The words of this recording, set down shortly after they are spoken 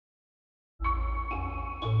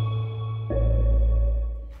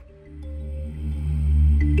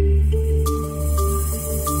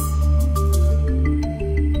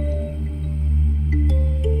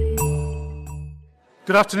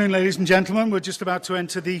Good afternoon, ladies and gentlemen. We're just about to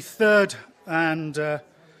enter the third and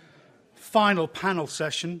final panel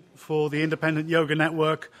session for the Independent Yoga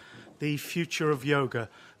Network, The Future of Yoga.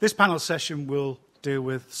 This panel session will deal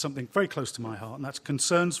with something very close to my heart, and that's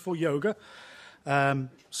concerns for yoga.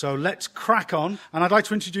 So let's crack on. And I'd like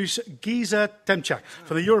to introduce Giza Temchak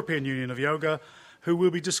from the European Union of Yoga, who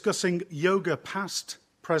will be discussing yoga past,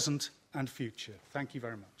 present, and future. Thank you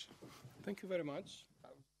very much. Thank you very much.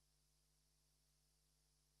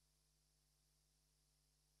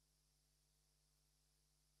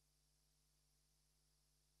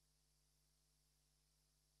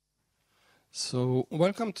 So,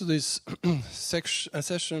 welcome to this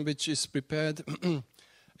session which is prepared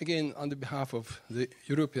again on the behalf of the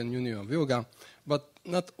European Union of Yoga, but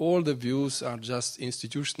not all the views are just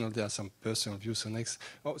institutional, there are some personal views. So next,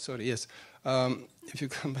 if you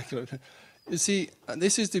come back a little, you see,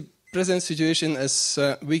 this is the present situation as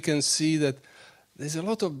we can see that there's a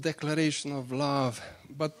lot of declaration of love,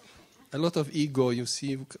 but a lot of ego. You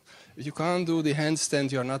see, if you can't do the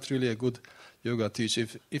handstand, you're not really a good yoga teacher.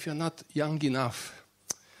 If you're not young enough,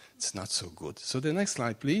 it's not so good. So the next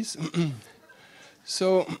slide, please.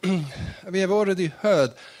 So we have already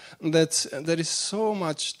heard that there is so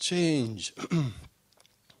much change.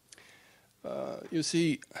 You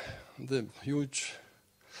see the huge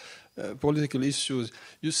political issues.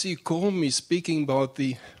 You see Comey speaking about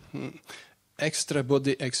the extra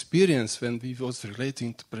body experience when he was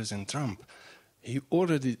relating to President Trump. He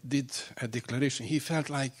already did a declaration. He felt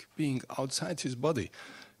like being outside his body.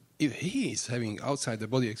 If he is having outside the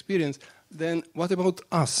body experience, then what about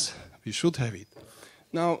us? We should have it.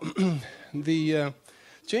 Now, the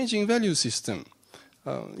changing value system,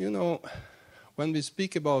 when we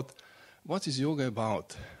speak about what is yoga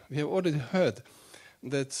about, we have already heard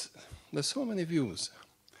that there's so many views.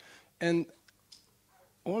 And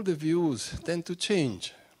all the views tend to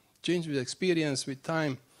change with experience, with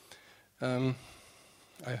time.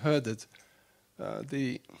 I heard that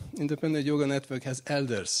the Independent Yoga Network has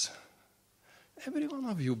elders. Every one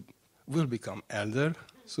of you will become elder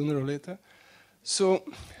sooner or later. So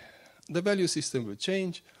the value system will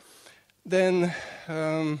change. Then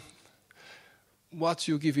what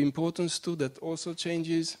you give importance to, that also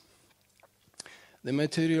changes. The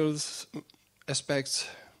materials aspects,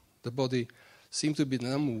 the body, seem to be the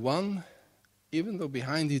number one, even though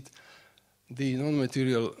behind it the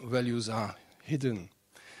non-material values are hidden.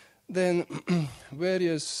 Then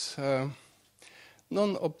various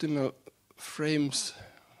non-optimal frames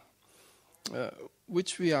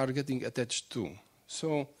which we are getting attached to.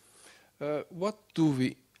 So what do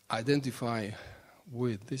we identify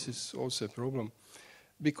with? This is also a problem,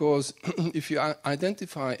 because if you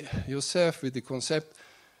identify yourself with the concept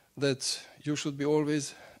that you should be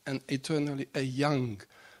always and eternally a young,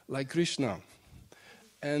 like Krishna,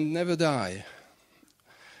 and never die,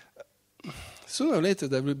 sooner or later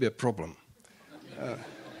there will be a problem.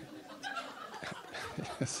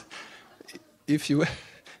 Yes. If you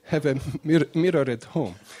have a mirror at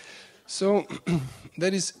home. So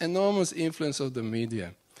there is enormous influence of the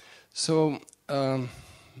media. So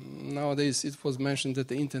nowadays it was mentioned that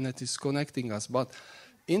the internet is connecting us, but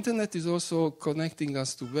internet is also connecting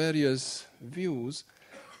us to various views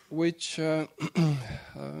which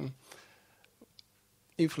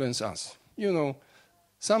influence us. You know,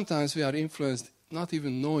 sometimes we are influenced not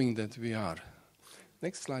even knowing that we are.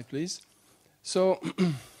 Next slide, please. So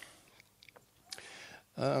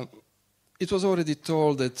it was already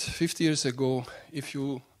told that 50 years ago, if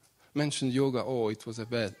you mentioned yoga, oh, it was a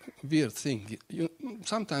weird thing.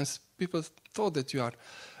 Sometimes people thought that you are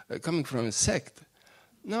coming from a sect.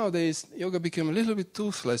 Nowadays, yoga became a little bit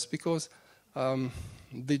toothless because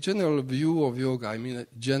the general view of yoga, I mean a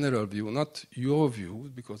general view, not your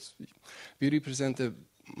view, because we represent a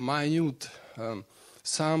minute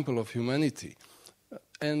sample of humanity.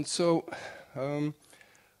 And so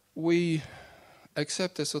we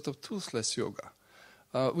accept a sort of toothless yoga,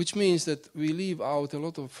 which means that we leave out a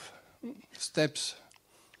lot of steps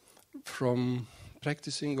from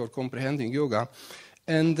practicing or comprehending yoga.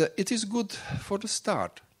 And it is good for the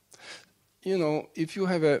start. You know, if you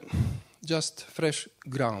have a just fresh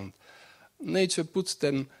ground, nature puts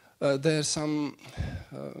them, there are some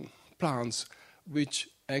plants which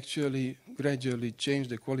actually gradually change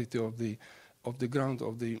the quality of the ground,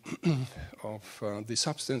 of the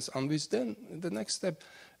substance, on which then the next step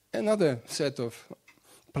another set of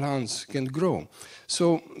plants can grow.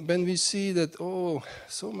 So when we see that, oh,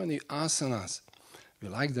 so many asanas, we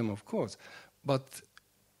like them of course, but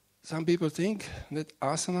some people think that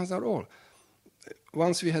asanas are all.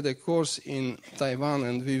 Once we had a course in Taiwan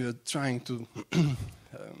and we were trying to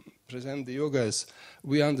present the yoga as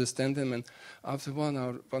we understand them. And after 1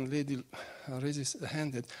 hour, one lady raises the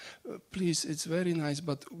hand that, please, it's very nice,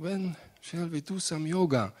 but when shall we do some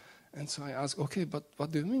yoga? And so I ask, okay, but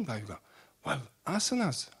what do you mean by yoga? Well,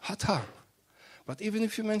 asanas, hatha. But even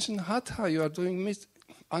if you mention hatha, you are doing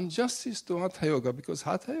injustice to hatha yoga, because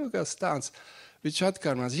hatha yoga starts with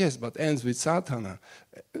shatkarmas, yes, but ends with sadhana,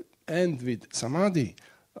 and with samadhi,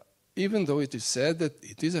 even though it is said that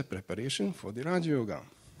it is a preparation for the Raja Yoga.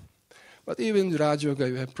 But even in Raja Yoga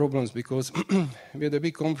you have problems, because we had a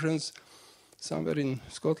big conference somewhere in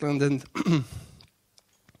Scotland, and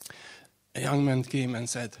a young man came and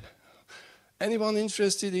said, anyone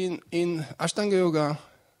interested in Ashtanga Yoga,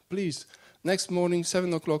 please, next morning,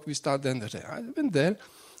 7 o'clock, we start then. I went there,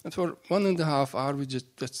 and for 1.5 hours, we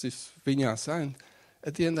just touched this vinyasa, and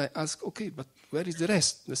at the end I asked, okay, but where is the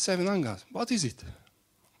rest, the 7 angas? What is it?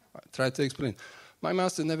 I tried to explain. My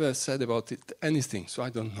master never said about it anything, so I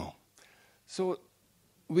don't know. So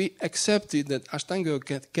we accepted that Ashtanga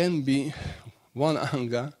Yoga can be one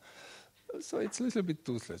anga, so it's a little bit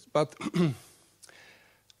toothless. But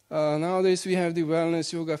nowadays we have the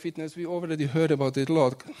wellness, yoga, fitness. We already heard about it a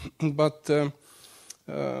lot. But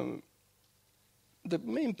the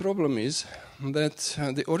main problem is that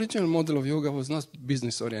the original model of yoga was not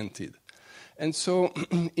business-oriented. And so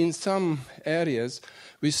in some areas,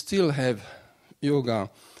 we still have yoga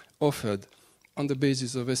offered on the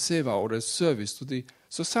basis of a seva or a service to the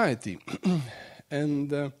society.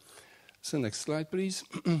 And so next slide, please.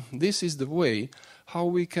 This is the way how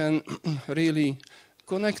we can really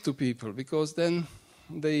connect to people, because then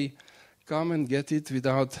they come and get it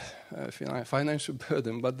without financial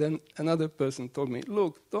burden. But then another person told me,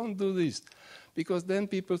 look, don't do this, because then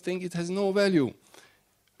people think it has no value.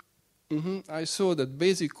 I saw that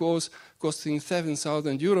basic course costing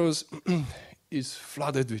 7,000 euros is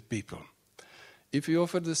flooded with people. If you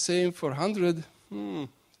offer the same for 100,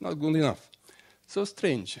 not good enough. So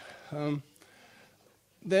strange.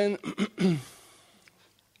 Then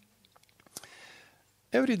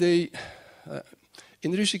every day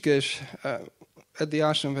in Rishikesh, at the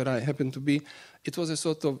ashram where I happened to be, it was a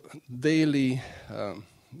sort of daily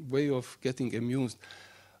way of getting amused.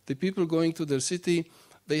 The people going to their city,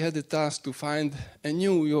 they had the task to find a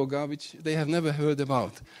new yoga which they have never heard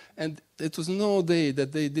about. And it was no day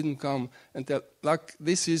that they didn't come and tell, like,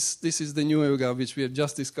 this is the new yoga which we have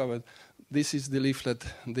just discovered. This is the leaflet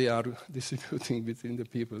they are distributing between the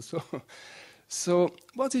people. So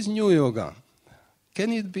what is new yoga?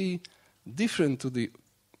 Can it be different to the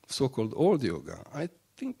so-called old yoga? I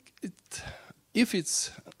think if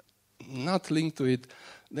it's not linked to it,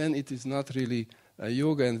 then it is not really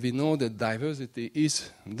yoga. And we know that diversity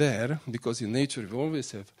is there, because in nature we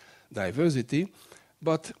always have diversity.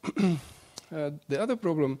 But the other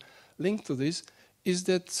problem linked to this is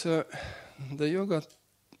that the yoga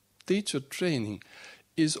teacher training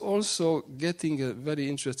is also getting a very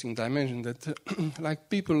interesting dimension, that like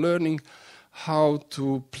people learning how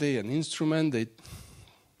to play an instrument, they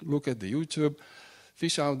look at the YouTube,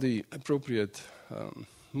 fish out the appropriate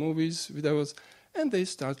movies, videos, and they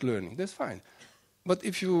start learning. That's fine. But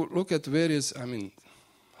if you look at various,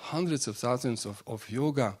 hundreds of thousands of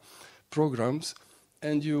yoga programs,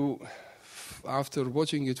 and you, after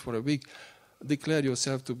watching it for a week, declare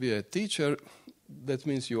yourself to be a teacher, that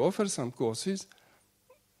means you offer some courses,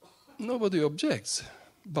 nobody objects.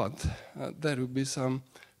 But there will be some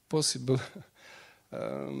possible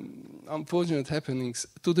unfortunate happenings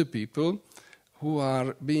to the people who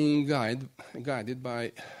are being guided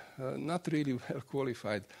by not really well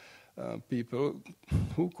qualified people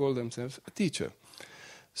who call themselves a teacher.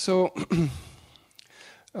 So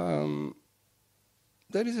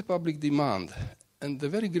there is a public demand, and a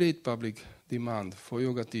very great public demand for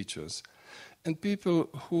yoga teachers. And people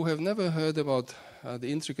who have never heard about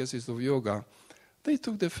the intricacies of yoga, they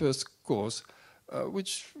took the first course,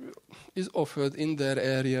 which is offered in their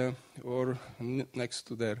area or next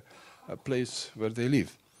to their place where they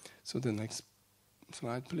live. So the next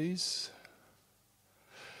slide, please.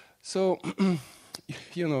 So,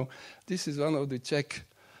 this is one of the Czech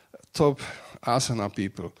top asana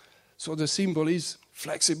people. So the symbol is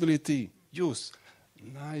flexibility, youth,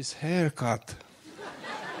 nice haircut.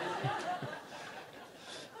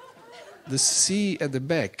 The C at the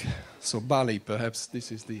back, so Bali, perhaps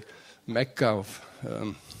this is the Mecca of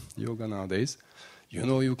yoga nowadays.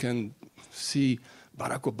 You can see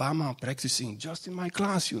Barack Obama practicing just in my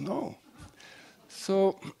class,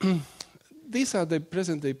 So these are the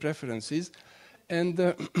present-day preferences, and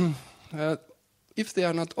if they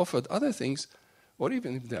are not offered other things, or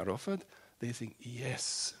even if they are offered, they think,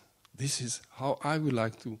 yes, this is how I would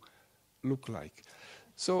like to look like.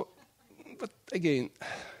 So but again,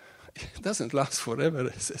 it doesn't last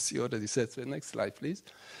forever, as you already said. So next slide, please.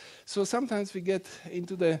 So sometimes we get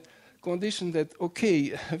into the condition that,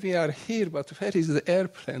 okay, we are here, but where is the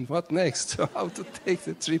airplane? What next? So how to take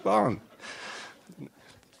the trip on?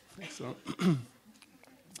 So,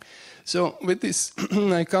 so with this,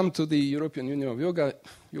 I come to the European Union of Yoga.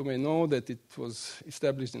 You may know that it was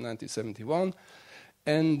established in 1971.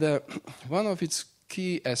 And one of its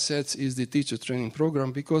key assets is the teacher training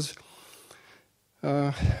program, because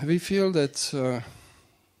we feel that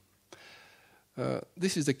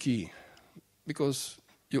this is the key. Because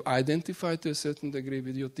you identify to a certain degree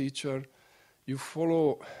with your teacher, you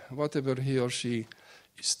follow whatever he or she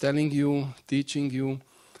is telling you, teaching you.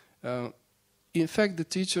 In fact, the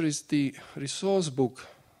teacher is the resource book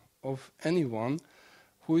of anyone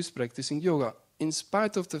who is practicing yoga, in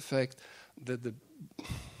spite of the fact that the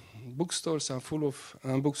bookstores are full of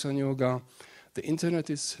books on yoga, the internet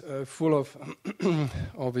is full of,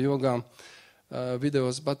 of yoga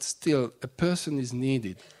videos, but still a person is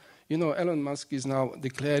needed. You know, Elon Musk is now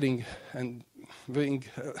declaring and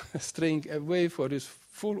straying away for his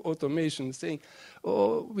full automation, saying,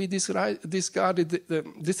 oh, we disregarded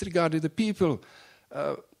the people,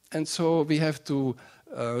 and so we have to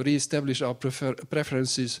re-establish our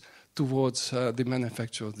preferences towards the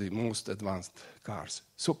manufacture of the most advanced cars.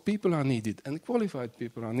 So people are needed, and qualified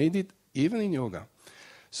people are needed, even in yoga.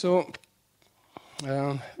 So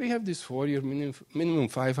we have this 4-year minimum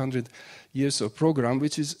 500 years of program,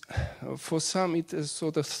 which is, for some, it is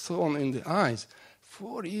sort of thorn in the eyes.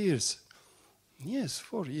 4 years. Yes,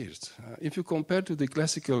 4 years. If you compare to the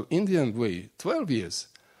classical Indian way, 12 years.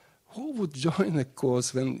 Who would join a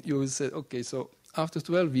course when you say, okay, so after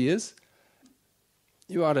 12 years,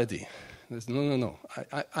 you are ready? There's, no.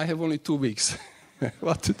 I have only 2 weeks.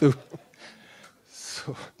 What to do?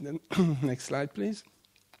 So, then next slide, please.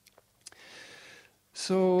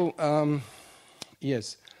 So,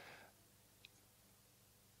 yes.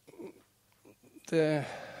 The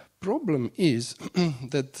problem is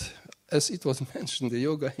that, as it was mentioned, the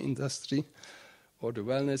yoga industry or the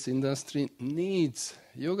wellness industry needs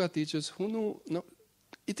yoga teachers who know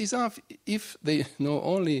it is enough if they know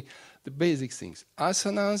only the basic things.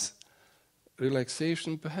 Asanas,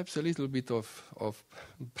 relaxation, perhaps a little bit of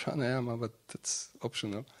pranayama, but that's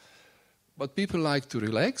optional. But people like to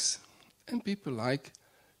relax, and people like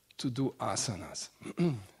to do asanas.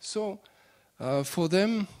 So for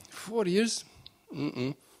them, 4 years,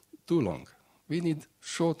 too long. We need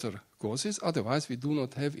shorter courses, otherwise we do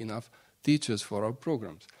not have enough teachers for our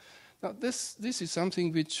programs. Now this is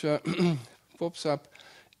something which pops up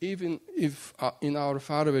even if in our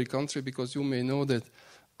faraway country, because you may know that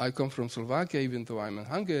I come from Slovakia, even though I'm a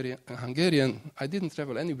Hungarian. I didn't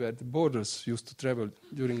travel anywhere. The borders used to travel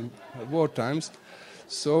during war times.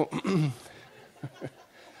 So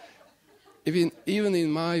even in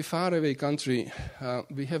my faraway country,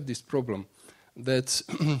 we have this problem that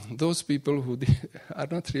those people who are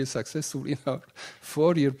not really successful in our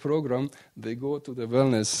 4-year program, they go to the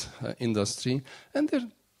wellness industry, and they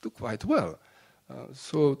do quite well.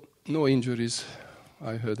 So no injuries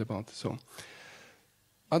I heard about. So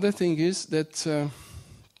other thing is that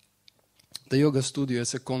the yoga studio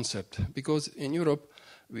as a concept, because in Europe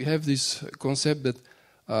we have this concept that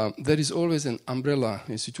there is always an umbrella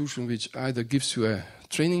institution which either gives you a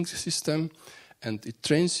training system and it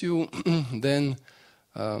trains you, then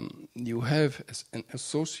you have an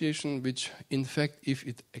association which, in fact, if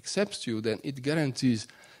it accepts you, then it guarantees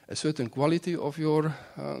a certain quality of your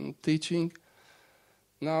teaching.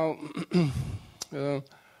 Now,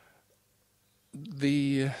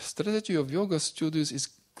 the strategy of yoga studios is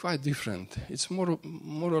quite different. It's more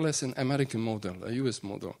or less an American model, a US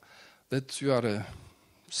model, that you are a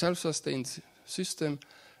self-sustained system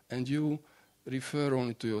and you refer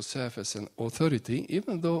only to yourself as an authority,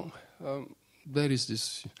 even though there is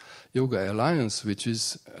this Yoga Alliance, which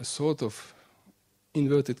is a sort of,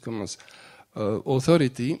 inverted commas,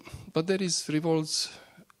 authority, but there is revolts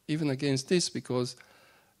even against this because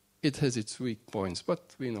it has its weak points,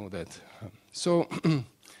 but we know that. So,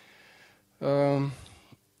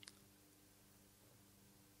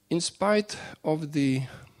 in spite of the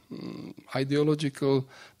ideological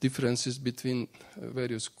differences between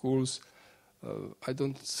various schools, I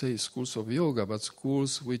don't say schools of yoga, but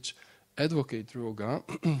schools which advocate yoga,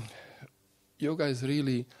 yoga is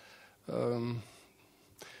really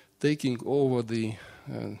taking over the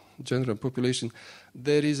general population.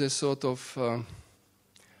 There is a sort of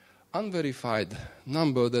unverified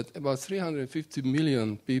number that about 350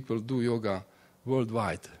 million people do yoga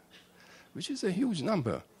worldwide, which is a huge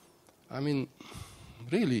number. I mean,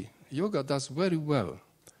 really, yoga does very well.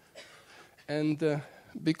 And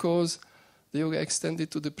because the yoga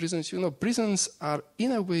extended to the prisons, prisons are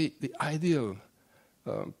in a way the ideal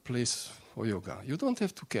place for yoga. You don't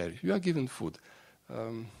have to carry, you are given food.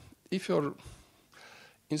 If you're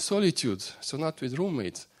in solitude, so not with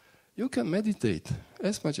roommates, you can meditate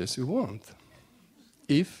as much as you want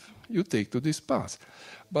if you take to this path.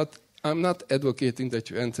 But I'm not advocating that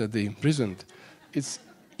you enter the prison. It's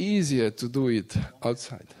easier to do it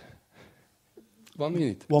outside. 1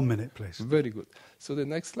 minute. 1 minute, please. Very good. So the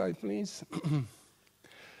next slide, please.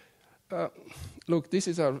 Look, this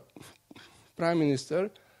is our Prime Minister.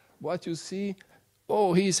 What you see,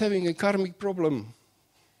 oh, he's having a karmic problem,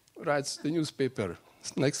 writes the newspaper.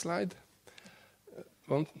 Next slide.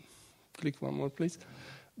 Click one more, please.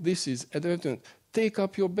 This is advertisement. Take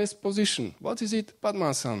up your best position. What is it?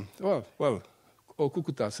 Padmasana. Or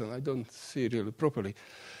Kukutasana. I don't see really properly.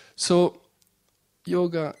 So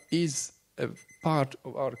yoga is a part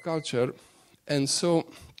of our culture, and so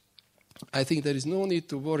I think there is no need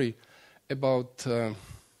to worry about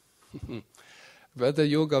whether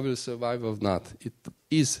yoga will survive or not. It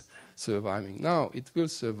is surviving. Now it will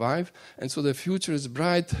survive, and so the future is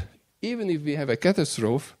bright, even if we have a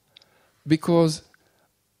catastrophe, because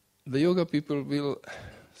the yoga people will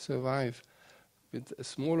survive with a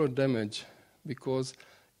smaller damage, because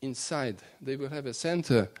inside they will have a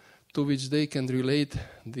center to which they can relate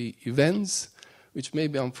the events, which may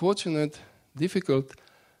be unfortunate, difficult,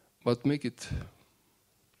 but make it,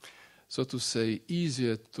 so to say,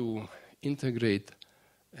 easier to integrate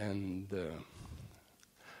and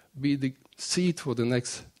be the seed for the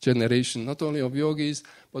next generation, not only of yogis,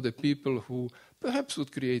 but the people who perhaps would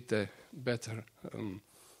create a better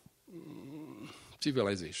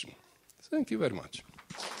civilization. Thank you very much.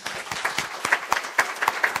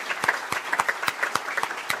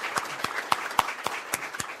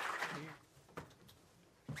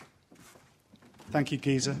 Thank you,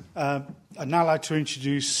 Giza. I'd now like to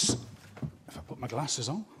introduce, if I put my glasses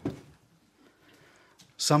on,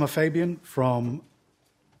 Summer Fabian from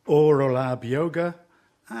Aurolab Yoga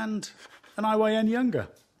and an IYN Yoga.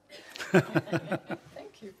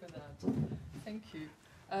 Thank you for that. Thank you.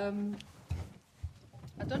 I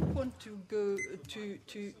don't want to go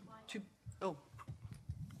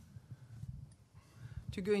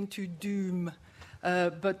to go into doom,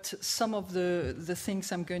 but some of the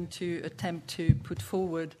things I'm going to attempt to put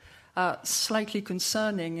forward are slightly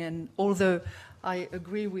concerning, and although I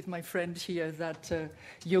agree with my friend here that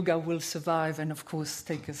yoga will survive and, of course,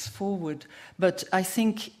 take us forward, but I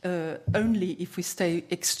think only if we stay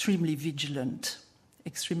extremely vigilant,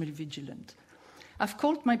 I've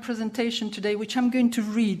called my presentation today, which I'm going to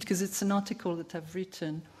read because it's an article that I've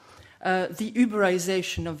written, The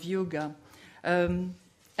Uberization of Yoga.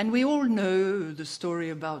 And we all know the story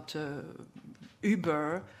about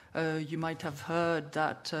Uber. You might have heard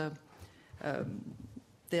that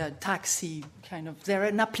they're a taxi kind of, they're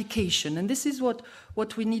an application. And this is what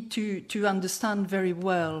we need to understand very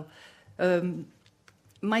well.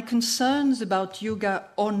 My concerns about yoga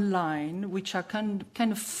online, which are kind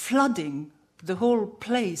of flooding, the whole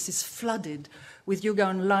place is flooded with yoga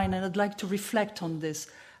online, and I'd like to reflect on this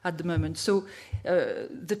at the moment. So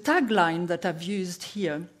the tagline that I've used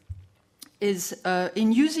here is,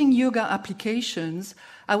 in using yoga applications,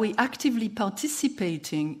 are we actively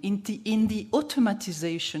participating in the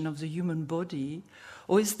automatization of the human body,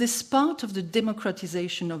 or is this part of the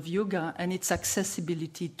democratization of yoga and its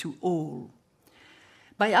accessibility to all?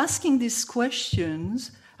 By asking these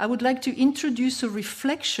questions, I would like to introduce a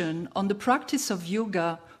reflection on the practice of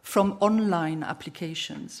yoga from online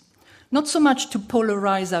applications. Not so much to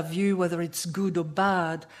polarize our view whether it's good or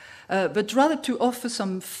bad, but rather to offer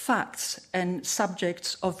some facts and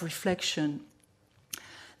subjects of reflection.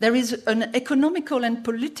 There is an economical and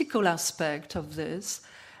political aspect of this,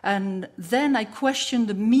 and then I question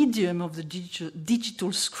the medium of the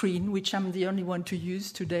digital screen, which I'm the only one to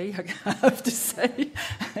use today, I have to say,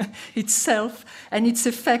 itself, and its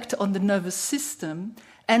effect on the nervous system,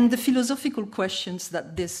 and the philosophical questions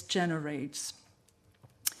that this generates.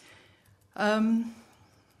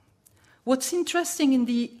 What's interesting in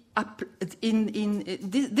these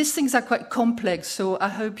things are quite complex, so I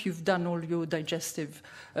hope you've done all your digestive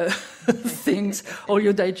things, all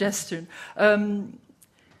your digestion.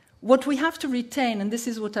 What we have to retain, and this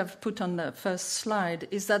is what I've put on the first slide,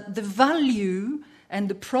 is that the value and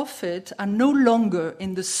the profit are no longer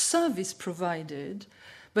in the service provided,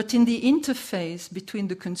 but in the interface between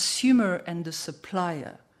the consumer and the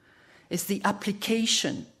supplier. It's the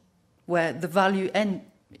application where the value and,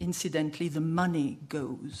 incidentally, the money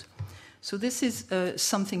goes. So this is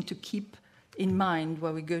something to keep in mind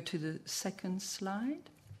while we go to the second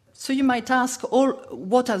slide. So you might ask,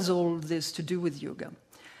 what has all this to do with yoga?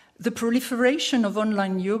 The proliferation of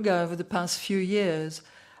online yoga over the past few years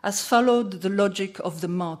has followed the logic of the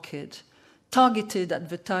market, targeted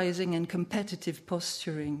advertising and competitive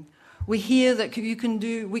posturing. We hear that we can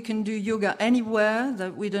do yoga anywhere,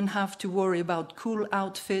 that we don't have to worry about cool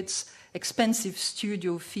outfits, expensive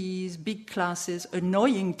studio fees, big classes,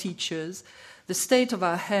 annoying teachers, the state of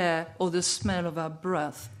our hair, or the smell of our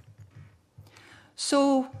breath.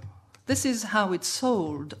 So this is how it's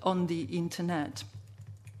sold on the internet.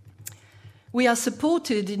 We are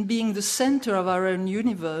supported in being the center of our own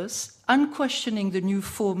universe, unquestioning the new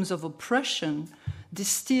forms of oppression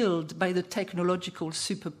distilled by the technological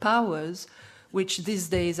superpowers, which these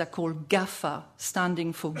days are called GAFA,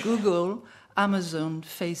 standing for Google, Amazon,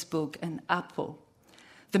 Facebook, and Apple.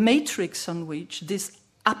 The matrix on which these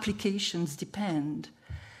applications depend,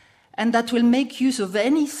 and that will make use of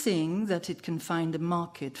anything that it can find a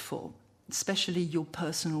market for, especially your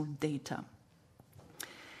personal data.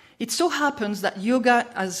 It so happens that yoga,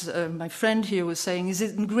 as my friend here was saying, is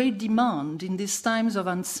in great demand in these times of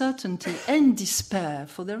uncertainty and despair,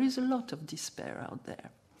 for there is a lot of despair out there.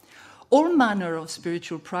 All manner of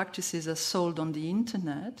spiritual practices are sold on the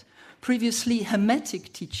internet. Previously,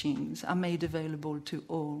 hermetic teachings are made available to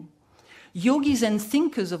all. Yogis and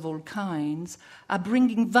thinkers of all kinds are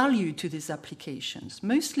bringing value to these applications,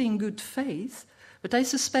 mostly in good faith, but I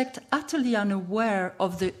suspect utterly unaware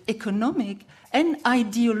of the economic and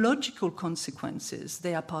ideological consequences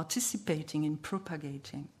they are participating in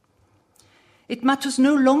propagating. It matters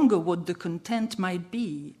no longer what the content might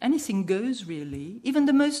be. Anything goes, really. Even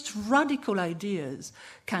the most radical ideas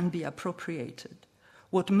can be appropriated.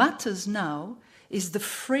 What matters now is the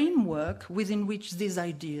framework within which these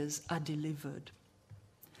ideas are delivered.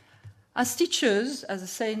 As teachers, as I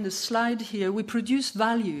say in the slide here, we produce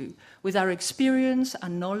value with our experience, our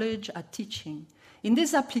knowledge, our teaching. In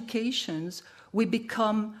these applications, we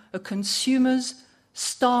become a consumer's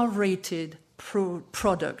star-rated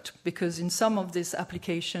product, because in some of these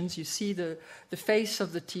applications you see the face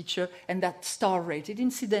of the teacher and that star-rated.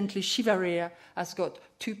 Incidentally, Shivareya has got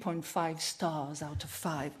 2.5 stars out of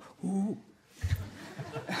 5. Ooh.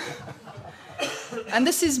 And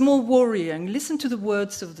this is more worrying. Listen to the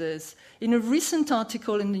words of this. In a recent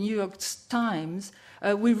article in the New York Times,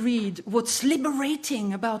 we read, what's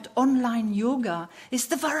liberating about online yoga is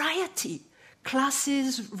the variety.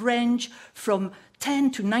 Classes range from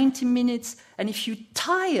 10 to 90 minutes, and if you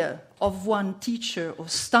tire of one teacher or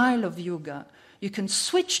style of yoga, you can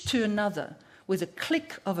switch to another with a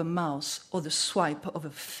click of a mouse or the swipe of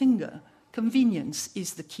a finger. Convenience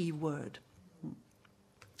is the key word.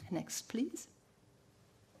 Next, please.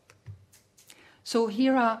 So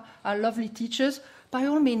here are our lovely teachers. By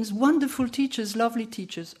all means, wonderful teachers, lovely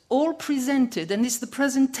teachers, all presented. And it's the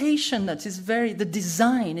presentation that is the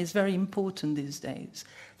design is very important these days.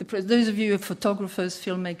 Those of you who are photographers,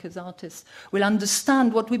 filmmakers, artists, will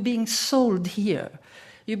understand what we're being sold here.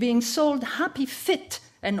 You're being sold happy, fit,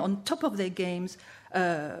 and on top of their games,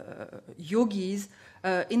 yogis.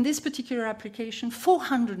 In this particular application,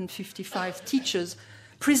 455 teachers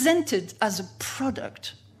presented as a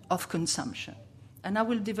product of consumption. And I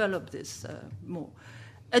will develop this more.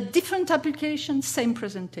 A different application, same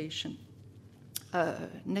presentation.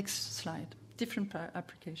 Next slide. Different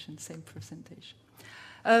application, same presentation.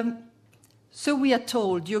 So we are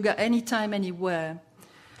told yoga anytime, anywhere.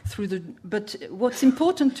 But what's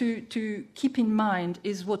important to keep in mind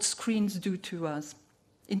is what screens do to us.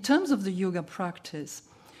 In terms of the yoga practice,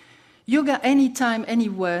 yoga anytime,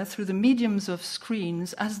 anywhere, through the mediums of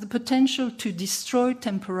screens, has the potential to destroy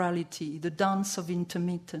temporality, the dance of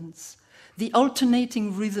intermittence, the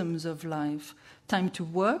alternating rhythms of life, time to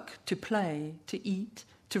work, to play, to eat,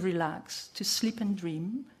 to relax, to sleep and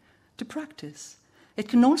dream, to practice. It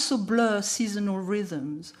can also blur seasonal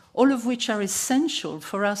rhythms, all of which are essential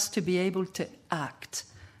for us to be able to act,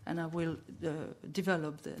 and I will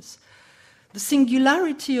develop this. The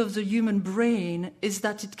singularity of the human brain is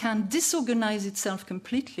that it can disorganize itself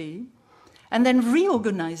completely and then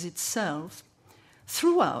reorganize itself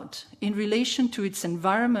throughout in relation to its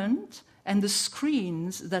environment and the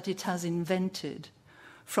screens that it has invented.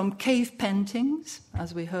 From cave paintings,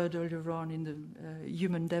 as we heard earlier on in the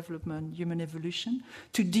human development, human evolution,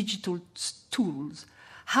 to digital tools.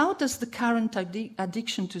 How does the current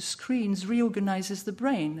addiction to screens reorganizes the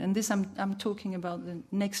brain? And this I'm talking about the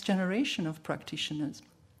next generation of practitioners.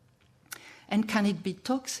 And can it be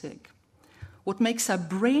toxic? What makes our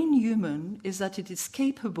brain human is that it is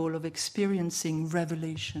capable of experiencing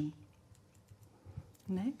revelation.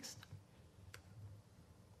 Next.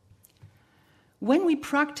 When we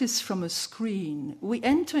practice from a screen, we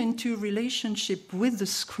enter into a relationship with the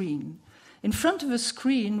screen. In front of a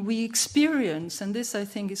screen, we experience, and this I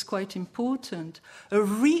think is quite important, a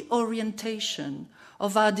reorientation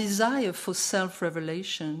of our desire for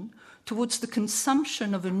self-revelation towards the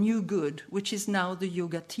consumption of a new good, which is now the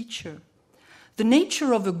yoga teacher. The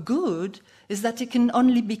nature of a good is that it can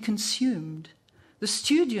only be consumed. The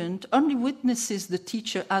student only witnesses the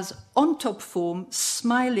teacher as on-top form,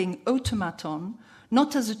 smiling automaton,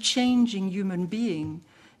 not as a changing human being,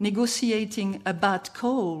 negotiating a bad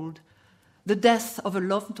cold, the death of a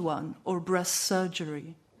loved one, or breast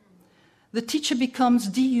surgery. The teacher becomes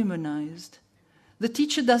dehumanized. The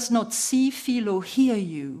teacher does not see, feel, or hear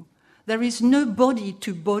you. There is no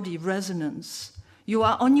body-to-body resonance. You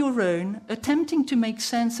are on your own, attempting to make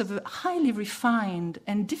sense of a highly refined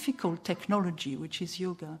and difficult technology, which is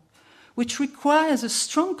yoga, which requires a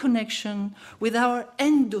strong connection with our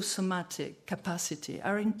endosomatic capacity,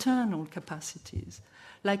 our internal capacities,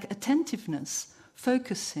 like attentiveness,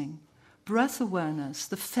 focusing, breath awareness,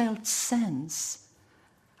 the felt sense,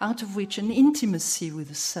 out of which an intimacy with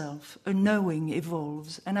the self, a knowing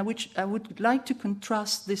evolves. And I would like to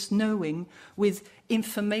contrast this knowing with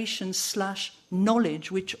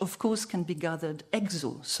information/knowledge, which of course can be gathered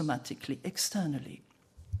exosomatically, externally.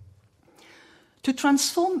 To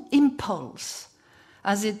transform impulse,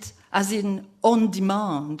 as in on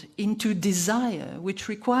demand, into desire, which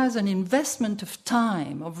requires an investment of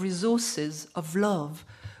time, of resources, of love,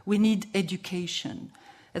 we need education.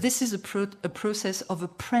 This is a process of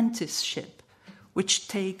apprenticeship, which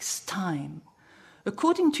takes time.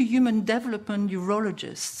 According to human development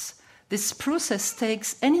neurologists, this process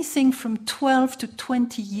takes anything from 12 to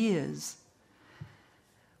 20 years.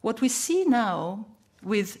 What we see now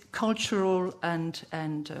with cultural and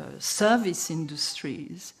service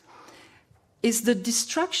industries is the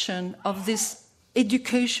destruction of these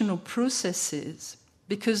educational processes,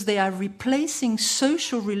 because they are replacing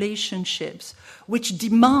social relationships which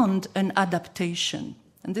demand an adaptation.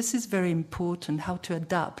 And this is very important, how to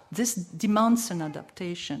adapt. This demands an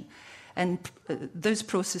adaptation. And those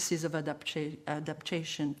processes of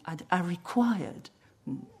adaptation are required.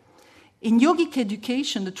 In yogic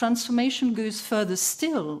education, the transformation goes further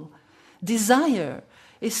still. Desire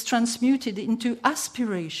is transmuted into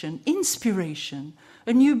aspiration, inspiration,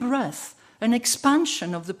 a new breath, an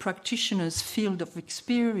expansion of the practitioner's field of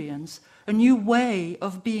experience, a new way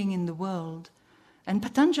of being in the world. And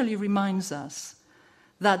Patanjali reminds us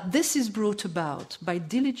that this is brought about by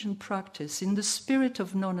diligent practice in the spirit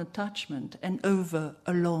of non-attachment and over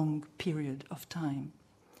a long period of time.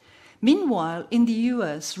 Meanwhile, in the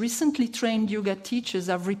US, recently trained yoga teachers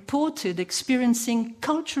have reported experiencing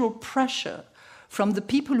cultural pressure from the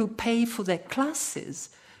people who pay for their classes.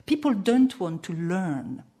 People don't want to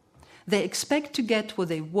learn. They expect to get what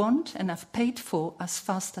they want and have paid for as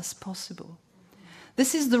fast as possible.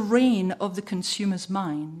 This is the reign of the consumer's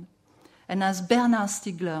mind. And as Bernard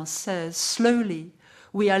Stiegler says, slowly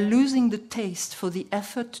we are losing the taste for the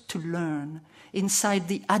effort to learn inside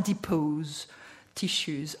the adipose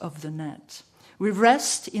tissues of the net. We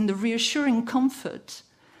rest in the reassuring comfort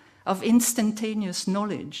of instantaneous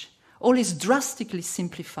knowledge. All is drastically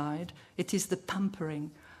simplified. It is the pampering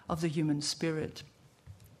of the human spirit.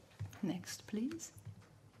 Next, please.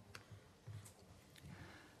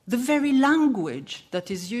 The very language that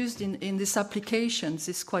is used in these applications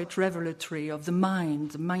is quite revelatory of the mind,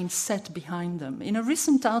 the mindset behind them. In a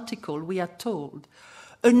recent article, we are told,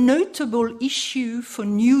 a notable issue for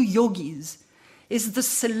new yogis is the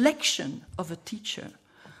selection of a teacher.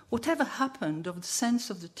 Whatever happened of the sense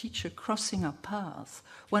of the teacher crossing our path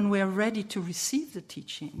when we are ready to receive the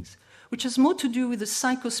teachings, which has more to do with the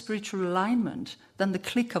psycho-spiritual alignment than the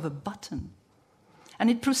click of a button. And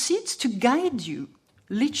it proceeds to guide you,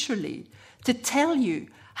 literally, to tell you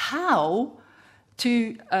how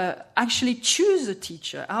to actually choose a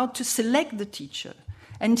teacher, how to select the teacher.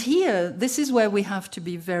 And here, this is where we have to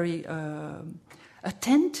be very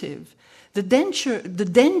attentive. The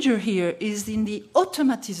danger here is in the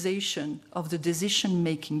automatization of the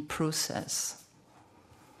decision-making process.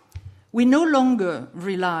 We no longer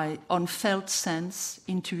rely on felt sense,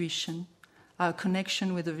 intuition, our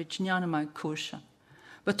connection with the Vijnanamaya kosha,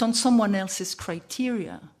 but on someone else's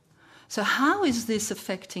criteria. So how is this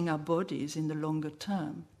affecting our bodies in the longer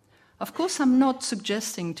term? Of course, I'm not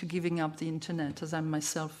suggesting to giving up the internet, as I'm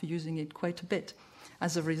myself using it quite a bit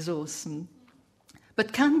as a resource.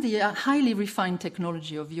 But can the highly refined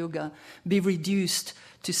technology of yoga be reduced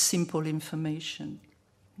to simple information?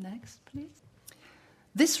 Next, please.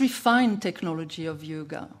 This refined technology of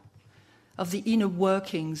yoga of the inner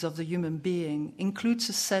workings of the human being includes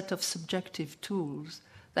a set of subjective tools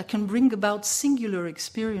that can bring about singular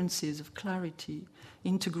experiences of clarity,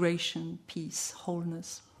 integration, peace,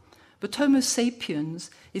 wholeness. But Homo sapiens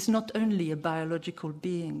is not only a biological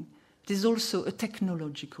being, it is also a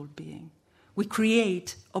technological being. We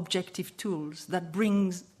create objective tools that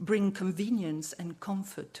bring convenience and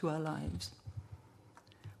comfort to our lives.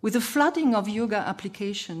 With the flooding of yoga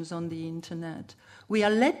applications on the internet, we are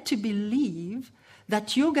led to believe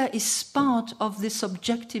that yoga is part of this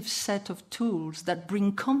objective set of tools that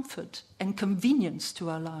bring comfort and convenience to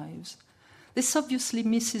our lives. This obviously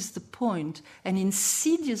misses the point and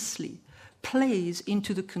insidiously plays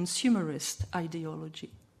into the consumerist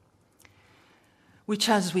ideology, which,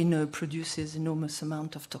 as we know, produces enormous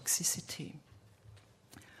amount of toxicity.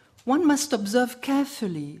 One must observe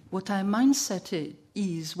carefully what our mindset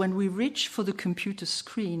is when we reach for the computer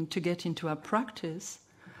screen to get into our practice,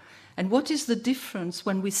 and what is the difference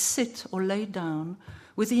when we sit or lay down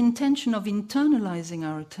with the intention of internalizing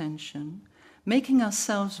our attention, making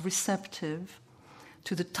ourselves receptive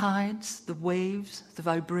to the tides, the waves, the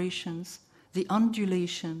vibrations, the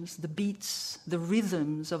undulations, the beats, the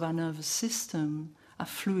rhythms of our nervous system, our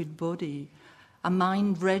fluid body, our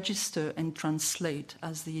mind register and translate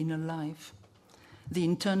as the inner life, the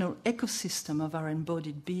internal ecosystem of our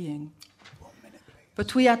embodied being.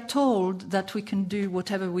 But we are told that we can do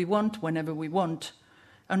whatever we want, whenever we want,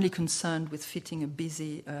 only concerned with fitting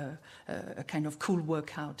a kind of cool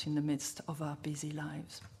workout in the midst of our busy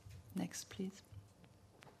lives. Next, please.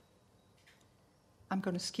 I'm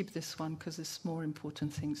going to skip this one because there's more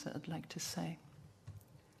important things that I'd like to say.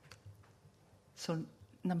 So,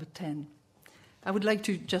 number 10. I would like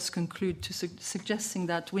to just conclude to suggesting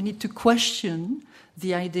that we need to question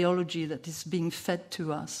the ideology that is being fed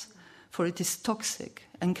to us, for it is toxic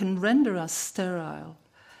and can render us sterile.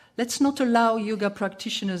 Let's not allow yoga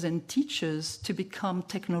practitioners and teachers to become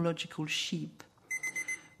technological sheep.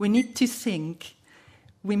 We need to think.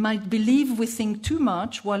 We might believe we think too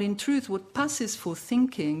much, while in truth what passes for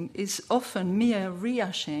thinking is often mere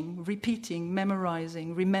rehashing, repeating,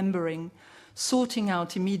 memorizing, remembering, sorting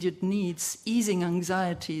out immediate needs, easing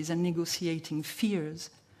anxieties, and negotiating fears.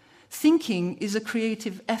 Thinking is a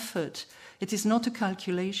creative effort. It is not a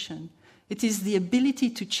calculation. It is the ability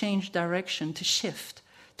to change direction, to shift.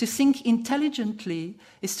 To think intelligently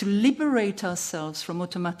is to liberate ourselves from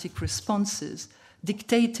automatic responses,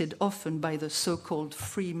 dictated often by the so-called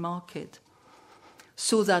free market,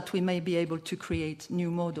 so that we may be able to create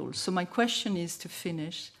new models. So my question is, to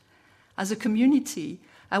finish, as a community,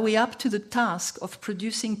 are we up to the task of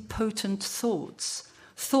producing potent thoughts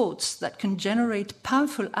that can generate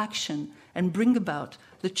powerful action and bring about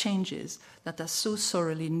the changes that are so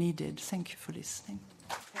sorely needed? Thank you for listening.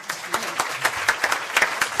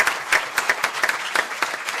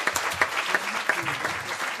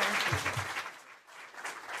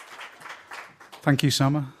 Thank you,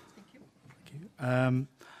 Sama. Thank you.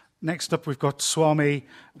 Next up, we've got Swami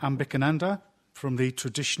Ambikananda from the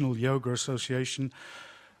Traditional Yoga Association,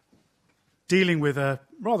 dealing with a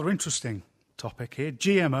rather interesting topic here: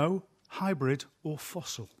 GMO, hybrid or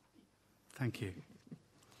fossil. Thank you.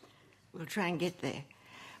 We'll try and get there.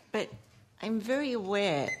 But I'm very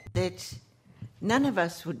aware that none of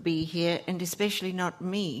us would be here, and especially not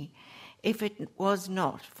me, if it was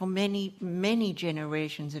not for many, many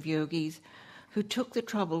generations of yogis who took the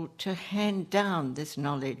trouble to hand down this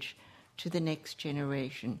knowledge to the next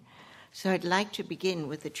generation. So I'd like to begin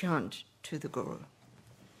with the chant to the Guru.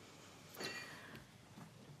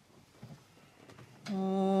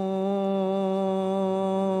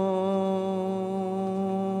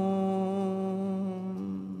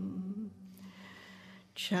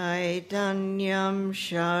 Chaitanyam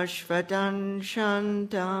Shashvatam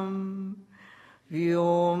Shantam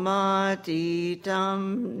Vyomatitam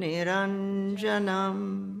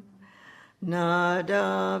Niranjanam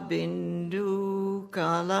Nada Bindu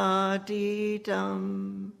Kalatitam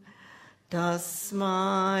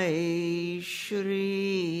Tasmai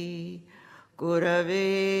Shri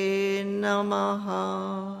Gurave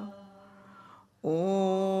Namaha.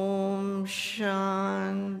 Om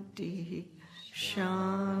Shanti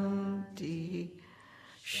Shanti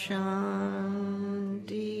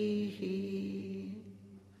Shanti.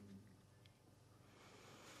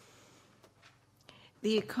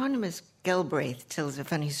 The economist Galbraith tells a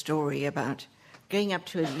funny story about going up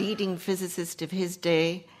to a leading physicist of his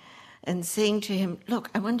day and saying to him, "Look,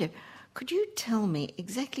 I wonder, could you tell me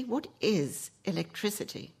exactly what is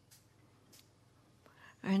electricity?"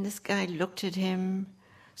 And this guy looked at him,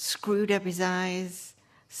 screwed up his eyes,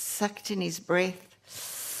 sucked in his breath,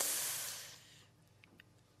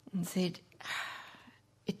 and said,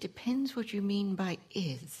 it depends what you mean by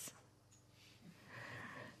is.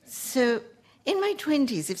 So in my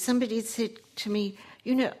 20s, if somebody had said to me,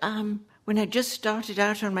 when I just started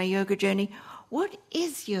out on my yoga journey, what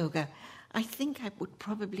is yoga? I think I would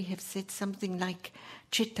probably have said something like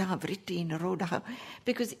Chitta Vritti Nirodha,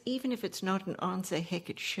 because even if it's not an answer, heck,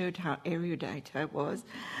 it showed how erudite I was.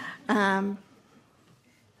 But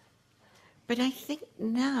I think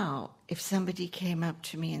now, if somebody came up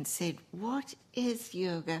to me and said, what is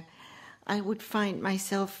yoga? I would find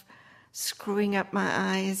myself screwing up my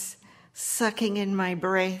eyes, sucking in my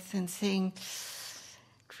breath and saying,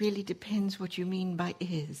 it really depends what you mean by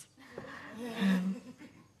is.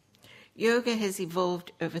 Yoga has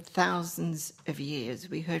evolved over thousands of years.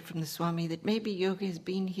 We heard from the Swami that maybe yoga has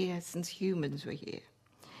been here since humans were here.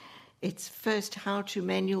 Its first how-to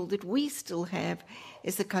manual that we still have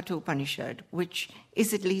is the Kathopanishad, which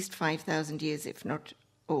is at least 5,000 years, if not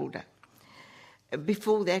older.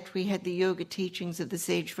 Before that, we had the yoga teachings of the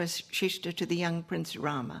sage Vasishtha to the young Prince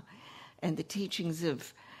Rama, and the teachings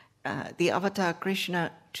of the avatar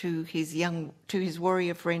Krishna to his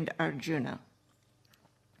warrior friend Arjuna.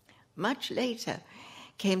 Much later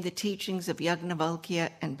came the teachings of Yagnavalkya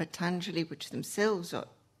and Patanjali, which themselves are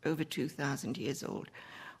over 2,000 years old.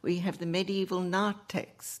 We have the medieval Nat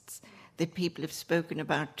texts that people have spoken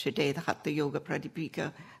about today, the Hatha Yoga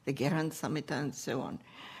Pradipika, the Gheranda Samhita, and so on.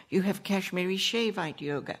 You have Kashmiri Shaivite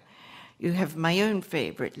yoga. You have my own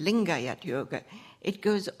favorite, Lingayat yoga. It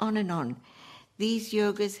goes on and on. These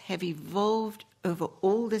yogas have evolved over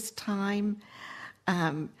all this time,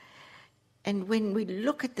 and when we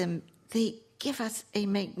look at them, they give us a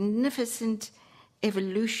magnificent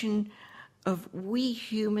evolution of we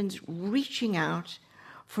humans reaching out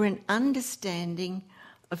for an understanding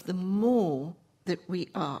of the more that we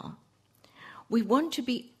are. We want to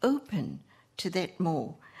be open to that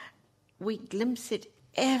more. We glimpse it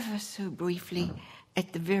ever so briefly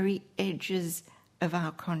at the very edges of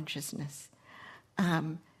our consciousness.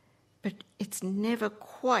 But it's never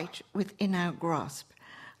quite within our grasp.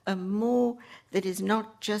 A more that is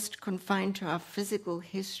not just confined to our physical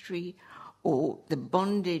history or the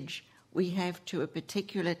bondage we have to a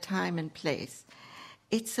particular time and place.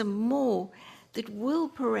 It's a more that will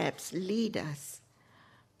perhaps lead us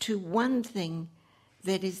to one thing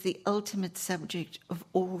that is the ultimate subject of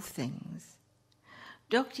all things.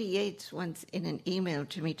 Dr. Yates once in an email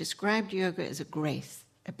to me described yoga as a grace,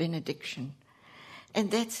 a benediction. And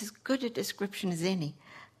that's as good a description as any.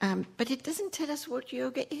 But it doesn't tell us what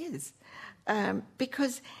yoga is.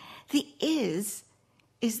 Because the is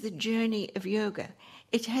the journey of yoga.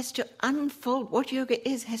 It has to unfold. What yoga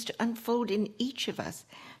is has to unfold in each of us,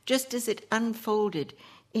 just as it unfolded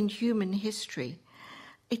in human history.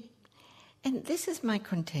 And this is my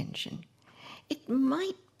contention. It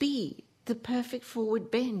might be the perfect forward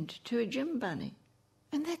bend to a gym bunny,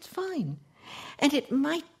 and that's fine. And it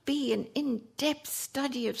might be an in-depth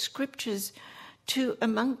study of scriptures to a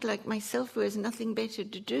monk like myself who has nothing better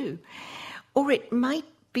to do. Or it might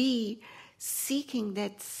be seeking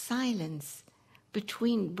that silence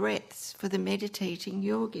between breaths for the meditating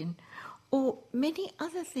yogin, or many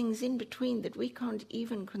other things in between that we can't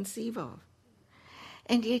even conceive of.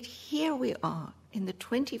 And yet here we are in the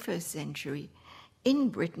 21st century in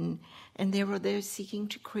Britain, and there are those seeking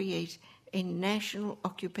to create a national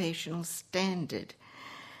occupational standard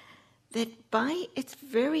that by its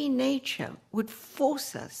very nature would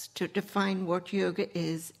force us to define what yoga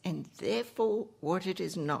is and therefore what it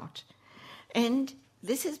is not. And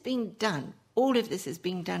this is being done, all of this is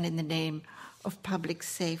being done in the name of public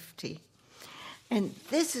safety. And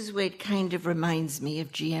this is where it kind of reminds me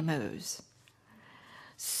of GMOs.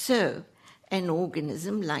 So, an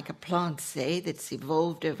organism like a plant, say, that's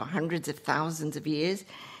evolved over hundreds of thousands of years,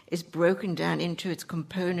 is broken down into its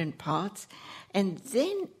component parts and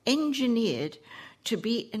then engineered to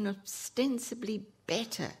be an ostensibly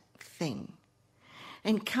better thing.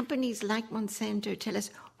 And companies like Monsanto tell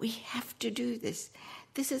us, we have to do this.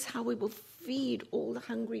 This is how we will feed all the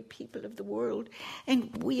hungry people of the world.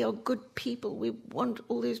 And we are good people. We want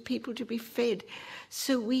all those people to be fed.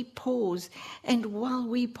 So we pause. And while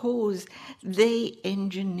we pause, they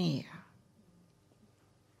engineer.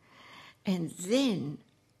 And then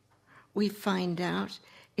we find out,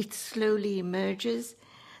 it slowly emerges,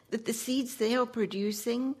 that the seeds they are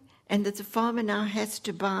producing and that the farmer now has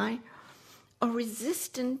to buy are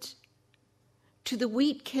resistant to the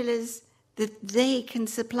weed killers that they can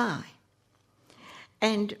supply.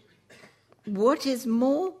 And what is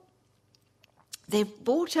more, they've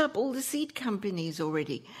bought up all the seed companies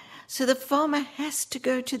already, so the farmer has to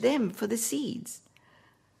go to them for the seeds.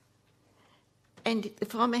 And the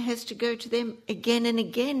farmer has to go to them again and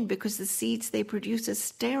again because the seeds they produce are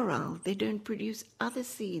sterile. They don't produce other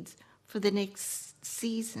seeds for the next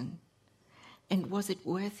season. And was it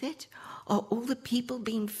worth it? Are all the people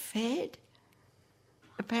being fed?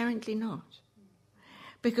 Apparently not.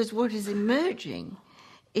 Because what is emerging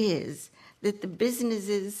is that the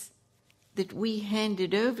businesses that we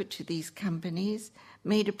handed over to these companies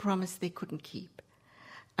made a promise they couldn't keep.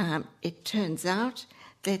 It turns out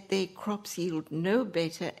that their crops yield no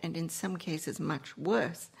better, and in some cases much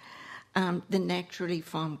worse, than naturally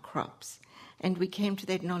farmed crops. And we came to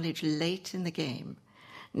that knowledge late in the game.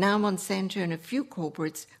 Now Monsanto and a few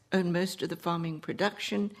corporates own most of the farming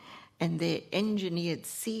production, and their engineered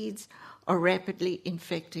seeds are rapidly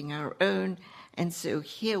infecting our own, and so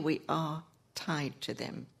here we are tied to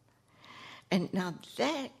them. And now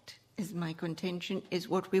that is my contention, is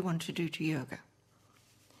what we want to do to yoga.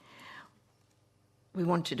 We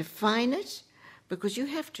want to define it, because you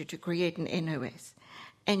have to create an NOS.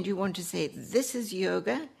 And you want to say, this is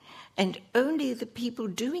yoga, and only the people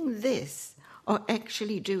doing this are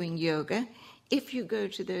actually doing yoga. If you go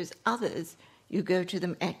to those others, you go to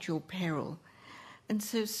them at your peril. And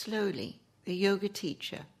so slowly, the yoga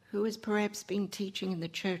teacher, who has perhaps been teaching in the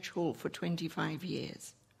church hall for 25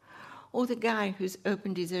 years, or the guy who's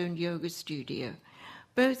opened his own yoga studio,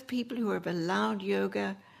 both people who have allowed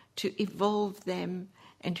yoga to evolve them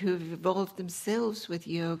and who have evolved themselves with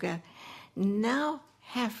yoga, now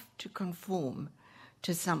have to conform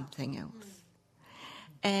to something else.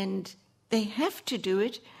 And they have to do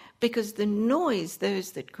it because the noise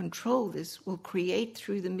those that control this will create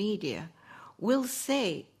through the media will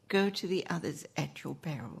say, go to the others at your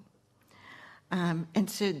peril. And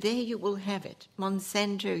so there you will have it,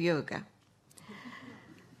 Monsanto yoga.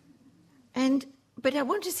 But I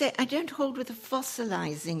want to say, I don't hold with the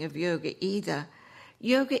fossilizing of yoga either.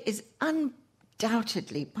 Yoga is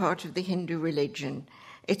undoubtedly part of the Hindu religion.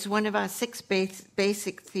 It's one of our 6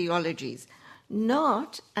 basic theologies.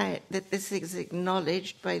 Not that this is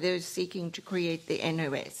acknowledged by those seeking to create the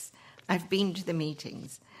NOS. I've been to the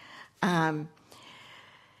meetings.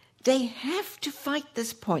 They have to fight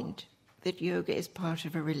this point that yoga is part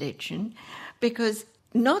of a religion, because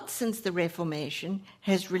not since the Reformation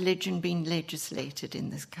has religion been legislated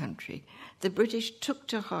in this country. The British took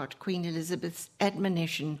to heart Queen Elizabeth's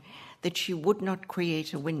admonition that she would not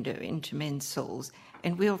create a window into men's souls,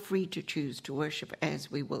 and we are free to choose to worship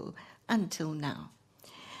as we will, until now.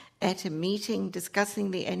 At a meeting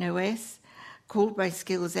discussing the NOS, called by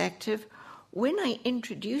Skills Active, when I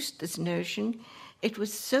introduced this notion, it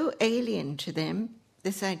was so alien to them,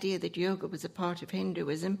 this idea that yoga was a part of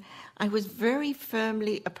Hinduism, I was very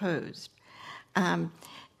firmly opposed.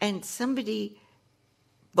 And somebody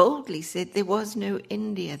boldly said there was no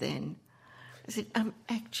India then. I said,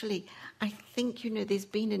 actually, I think, there's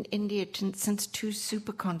been an India since 2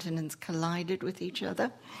 supercontinents collided with each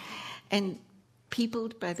other and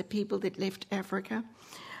peopled by the people that left Africa.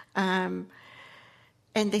 And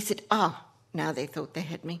they said, now they thought they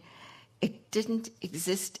had me. It didn't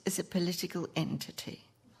exist as a political entity.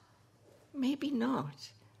 Maybe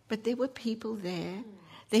not, but there were people there.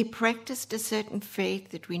 They practiced a certain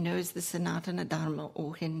faith that we know as the Sanatana Dharma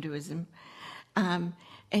or Hinduism.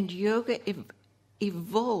 And yoga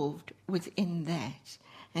evolved within that,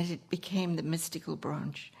 and it became the mystical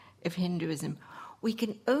branch of Hinduism. We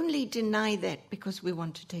can only deny that because we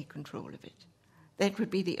want to take control of it. That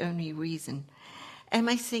would be the only reason. Am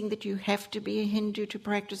I saying that you have to be a Hindu to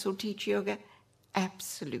practice or teach yoga?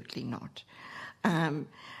 Absolutely not.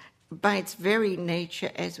 By its very nature,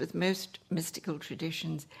 as with most mystical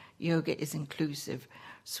traditions, yoga is inclusive.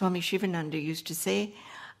 Swami Shivananda used to say,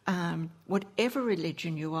 whatever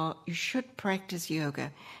religion you are, you should practice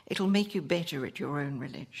yoga. It'll make you better at your own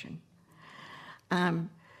religion.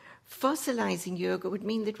 Fossilizing yoga would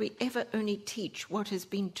mean that we ever only teach what has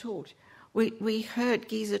been taught. We heard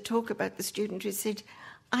Giza talk about the student who said,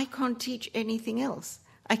 I can't teach anything else.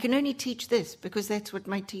 I can only teach this because that's what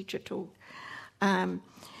my teacher taught. And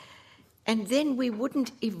then we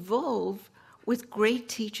wouldn't evolve with great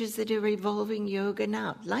teachers that are evolving yoga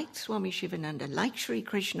now, like Swami Shivananda, like Sri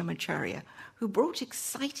Krishnamacharya, who brought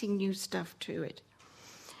exciting new stuff to it.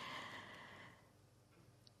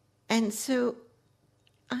 And so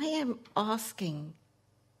I am asking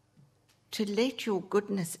to let your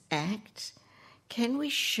goodness act. Can we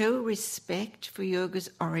show respect for yoga's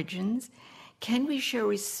origins? Can we show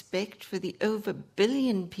respect for the over 1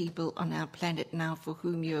 billion people on our planet now for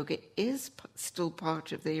whom yoga is still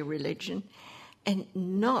part of their religion, and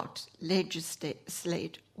not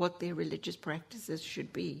legislate what their religious practices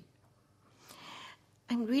should be?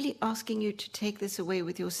 I'm really asking you to take this away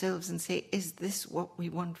with yourselves and say, is this what we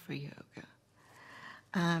want for yoga?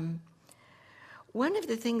 One of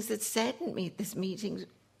the things that saddened me at these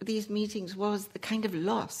meetings was the kind of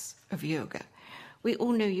loss of yoga. We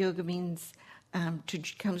all know yoga means,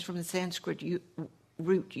 comes from the Sanskrit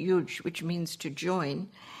root yuj, which means to join.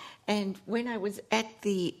 And when I was at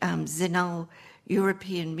the Zinal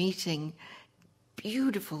European meeting,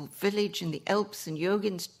 beautiful village in the Alps, and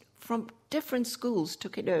yogins from different schools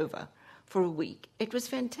took it over for a week. It was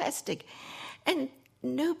fantastic. And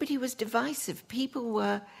nobody was divisive. People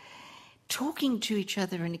were talking to each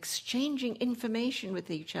other and exchanging information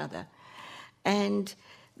with each other. And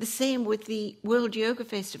the same with the World Yoga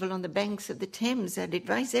Festival on the banks of the Thames. I'd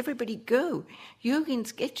advise everybody go.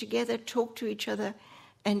 Yogins get together, talk to each other,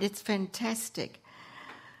 and it's fantastic.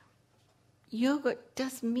 Yoga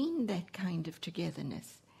does mean that kind of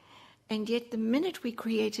togetherness. And yet the minute we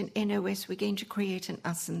create an NOS, we're going to create an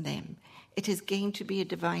us and them. It is going to be a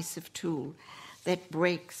divisive tool that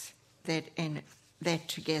breaks that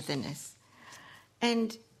togetherness.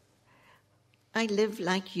 And I live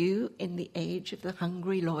like you in the age of the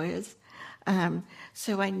hungry lawyers.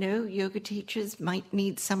 So I know yoga teachers might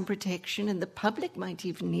need some protection, and the public might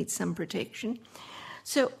even need some protection.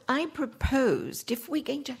 So I proposed, if we're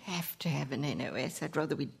going to have an NOS, I'd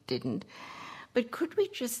rather we didn't, but could we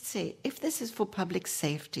just say, if this is for public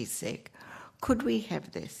safety's sake, could we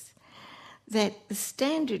have this? That the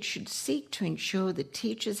standard should seek to ensure that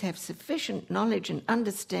teachers have sufficient knowledge and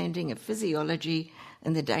understanding of physiology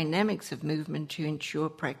and the dynamics of movement to ensure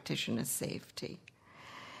practitioner safety.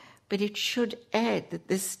 But it should add that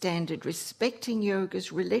this standard, respecting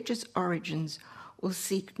yoga's religious origins, will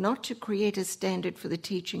seek not to create a standard for the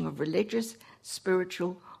teaching of religious,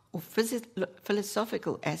 spiritual, or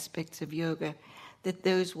philosophical aspects of yoga, that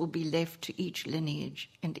those will be left to each lineage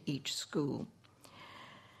and each school.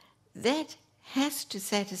 That has to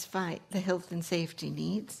satisfy the health and safety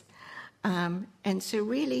needs. And so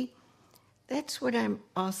really, that's what I'm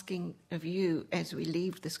asking of you as we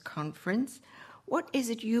leave this conference. What is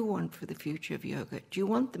it you want for the future of yoga? Do you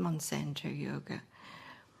want the Monsanto yoga?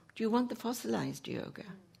 Do you want the fossilized yoga?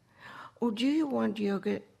 Or do you want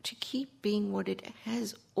yoga to keep being what it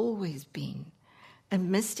has always been? A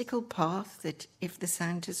mystical path that if the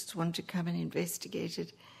scientists want to come and investigate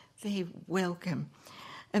it, they're welcome.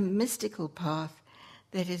 A mystical path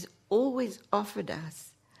that has always offered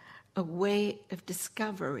us a way of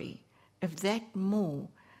discovery of that more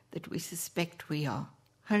that we suspect we are.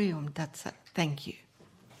 Hari Om Tat Sat. Thank you.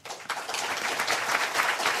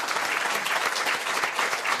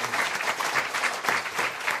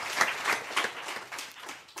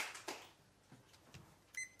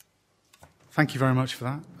 Thank you very much for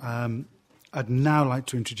that. I'd now like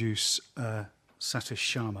to introduce Satish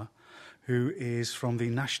Sharma, who is from the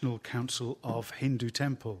National Council of Hindu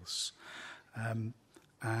Temples.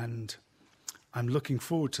 And I'm looking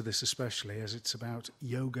forward to this especially as it's about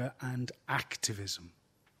yoga and activism.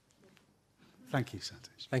 Thank you,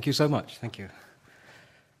 Satish. Thank you so much. Thank you.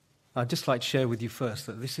 I'd just like to share with you first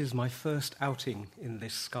that this is my first outing in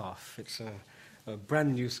this scarf. It's a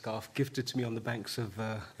brand new scarf gifted to me on the banks of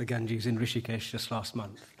the Ganges in Rishikesh just last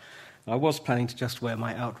month. I was planning to just wear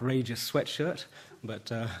my outrageous sweatshirt,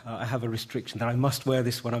 but I have a restriction that I must wear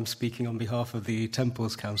this when I'm speaking on behalf of the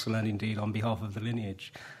Temples Council and indeed on behalf of the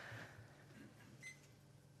lineage.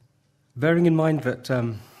 Bearing in mind that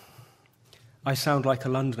I sound like a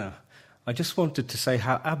Londoner, I just wanted to say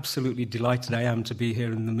how absolutely delighted I am to be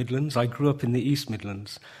here in the Midlands. I grew up in the East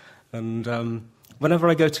Midlands, and whenever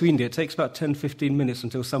I go to India, it takes about 10-15 minutes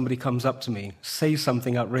until somebody comes up to me, says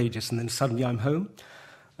something outrageous, and then suddenly I'm home.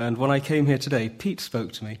 And when I came here today, Pete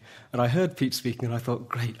spoke to me, and I heard Pete speaking, and I thought,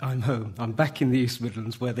 great, I'm home. I'm back in the East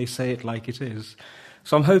Midlands where they say it like it is.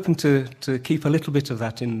 So I'm hoping to keep a little bit of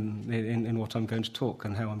that in what I'm going to talk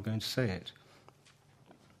and how I'm going to say it.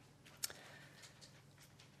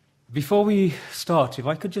 Before we start, if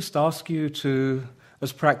I could just ask you to,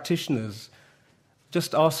 as practitioners,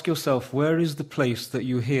 just ask yourself, where is the place that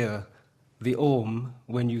you hear the Om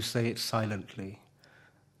when you say it silently?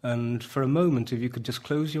 And for a moment, if you could just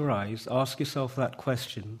close your eyes, ask yourself that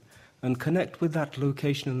question, and connect with that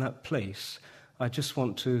location and that place. I just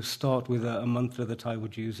want to start with a mantra that I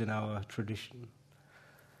would use in our tradition.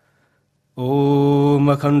 Om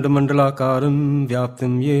akhanda mandalakaram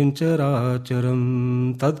vyaptam yen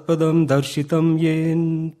characharam tadpadam darshitam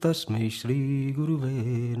yen tasmai shri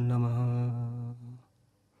guruve namah.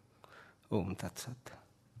 Om Tat Sat.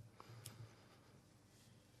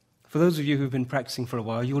 For those of you who've been practicing for a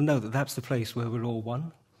while, you'll know that that's the place where we're all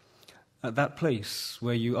one. At that place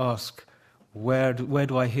where you ask, Where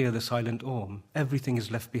do I hear the silent Om? Everything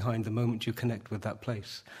is left behind the moment you connect with that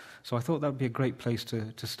place. So I thought that would be a great place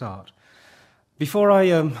to start. Before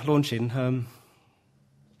I launch in,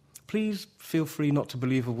 please feel free not to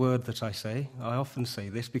believe a word that I say. I often say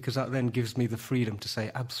this because that then gives me the freedom to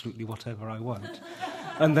say absolutely whatever I want.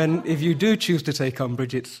 And then if you do choose to take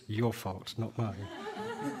umbrage, it's your fault, not mine.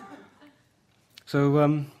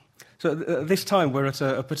 So this time we're at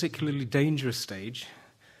a particularly dangerous stage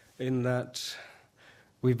in that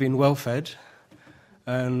we've been well fed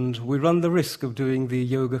and we run the risk of doing the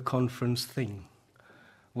yoga conference thing,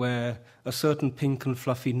 where a certain pink and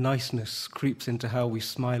fluffy niceness creeps into how we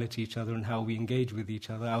smile at each other and how we engage with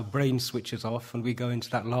each other. Our brain switches off and we go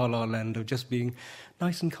into that la-la land of just being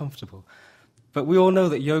nice and comfortable. But we all know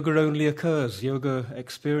that yoga only occurs, yoga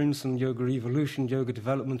experience and yoga evolution, yoga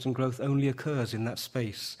development and growth only occurs in that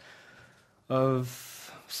space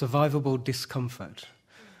of survivable discomfort.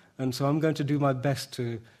 And so I'm going to do my best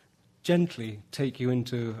to gently take you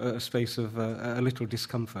into a space of a little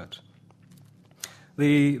discomfort.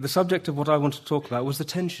 The subject of what I want to talk about was the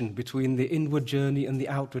tension between the inward journey and the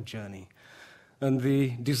outward journey, and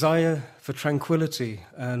the desire for tranquility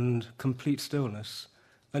and complete stillness,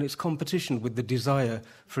 and its competition with the desire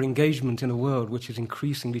for engagement in a world which is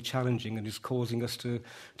increasingly challenging and is causing us to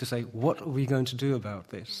say, what are we going to do about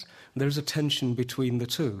this? There is a tension between the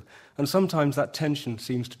two, and sometimes that tension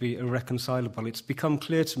seems to be irreconcilable. It's become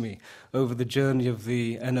clear to me over the journey of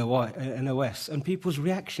the NOS and people's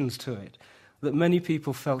reactions to it, that many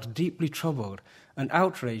people felt deeply troubled and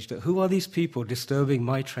outraged at who are these people disturbing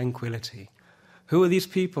my tranquility? Who are these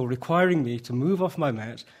people requiring me to move off my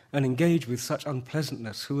mat and engage with such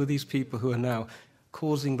unpleasantness? Who are these people who are now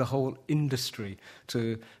causing the whole industry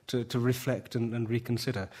to reflect and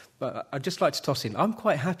reconsider? But I'd just like to toss in, I'm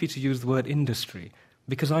quite happy to use the word industry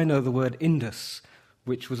because I know the word Indus,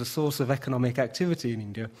 which was a source of economic activity in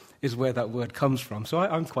India, is where that word comes from. So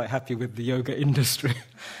I'm quite happy with the yoga industry.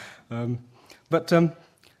 So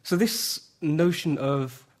this notion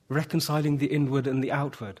of reconciling the inward and the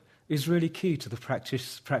outward is really key to the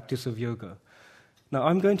practice of yoga. Now,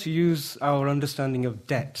 I'm going to use our understanding of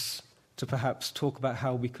debts to perhaps talk about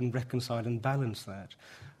how we can reconcile and balance that.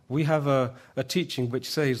 We have a teaching which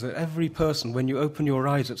says that every person, when you open your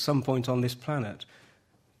eyes at some point on this planet,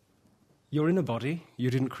 you're in a body, you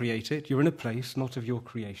didn't create it, you're in a place not of your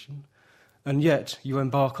creation, and yet you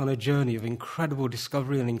embark on a journey of incredible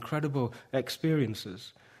discovery and incredible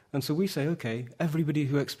experiences. And so we say, okay, everybody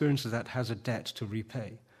who experiences that has a debt to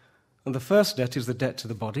repay. And the first debt is the debt to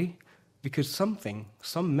the body, because something,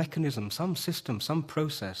 some mechanism, some system, some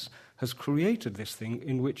process has created this thing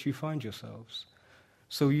in which you find yourselves.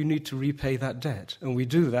 So you need to repay that debt. And we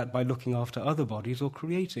do that by looking after other bodies or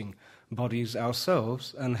creating bodies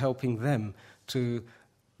ourselves and helping them to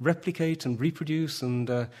replicate and reproduce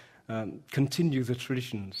and continue the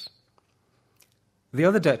traditions. The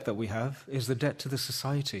other debt that we have is the debt to the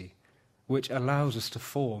society, which allows us to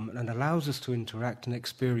form and allows us to interact and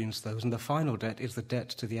experience those. And the final debt is the debt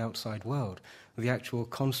to the outside world, the actual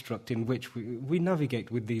construct in which we navigate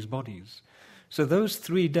with these bodies. So those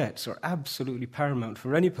three debts are absolutely paramount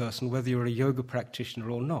for any person, whether you're a yoga practitioner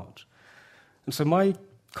or not. And so my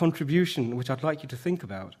contribution, which I'd like you to think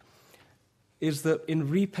about, is that in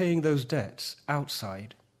repaying those debts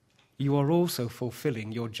outside, you are also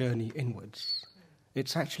fulfilling your journey inwards.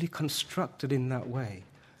 It's actually constructed in that way.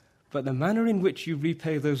 But the manner in which you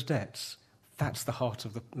repay those debts, that's the heart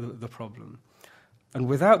of the problem. And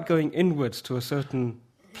without going inwards to a certain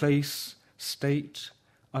place, state,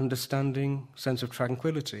 understanding, sense of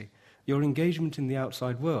tranquility, your engagement in the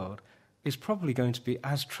outside world is probably going to be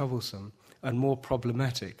as troublesome and more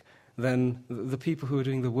problematic than the people who are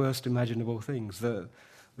doing the worst imaginable things. The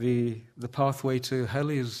pathway to hell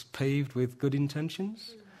is paved with good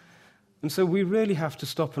intentions. And so we really have to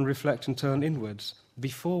stop and reflect and turn inwards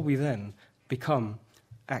before we then become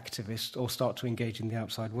activists or start to engage in the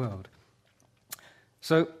outside world.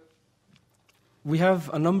 So we have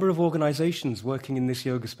a number of organizations working in this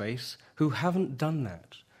yoga space who haven't done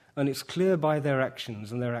that. And it's clear by their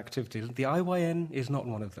actions and their activities. The IYN is not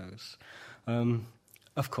one of those,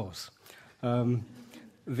 of course. I'd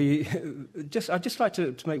just like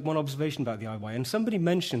to make one observation about the IYN. Somebody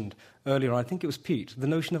mentioned earlier, I think it was Pete, the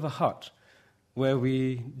notion of a hut, where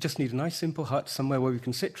we just need a nice simple hut, somewhere where we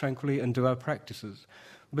can sit tranquilly and do our practices.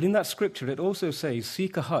 But in that scripture, it also says,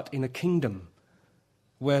 seek a hut in a kingdom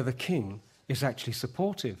where the king is actually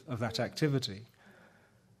supportive of that activity.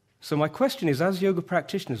 So my question is, as yoga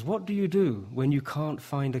practitioners, what do you do when you can't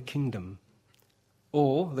find a kingdom?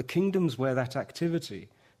 Or the kingdoms where that activity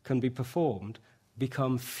can be performed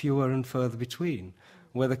become fewer and further between.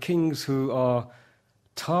 where the kings who are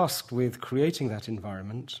tasked with creating that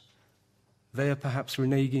environment, they are perhaps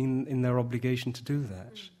reneging in their obligation to do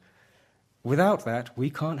that. Without that, we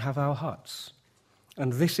can't have our huts.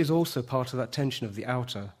 And this is also part of that tension of the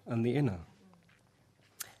outer and the inner.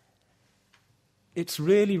 It's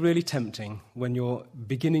really, really tempting when you're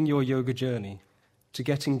beginning your yoga journey to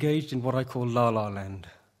get engaged in what I call la-la land.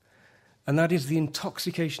 And that is the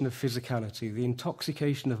intoxication of physicality, the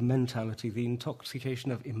intoxication of mentality, the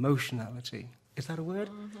intoxication of emotionality. Is that a word?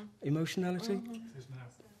 Mm-hmm. Emotionality? Mm-hmm.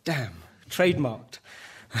 Damn, trademarked.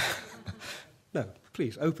 No,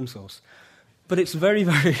 please, open source. But it's very,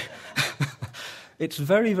 very, it's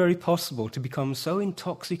very, very possible to become so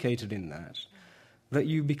intoxicated in that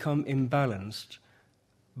you become imbalanced,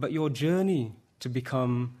 but your journey to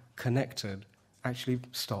become connected actually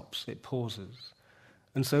stops, it pauses.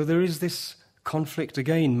 And so there is this conflict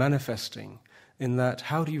again manifesting in that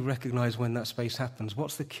how do you recognize when that space happens?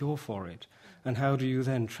 What's the cure for it? And how do you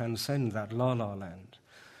then transcend that la-la land?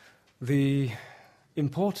 The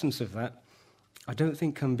importance of that, I don't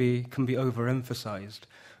think can be overemphasized.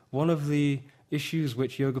 One of the issues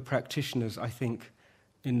which yoga practitioners, I think,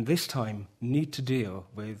 in this time need to deal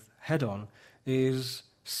with head-on is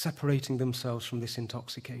separating themselves from this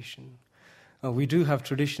intoxication. We do have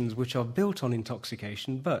traditions which are built on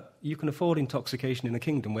intoxication, but you can afford intoxication in a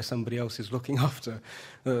kingdom where somebody else is looking after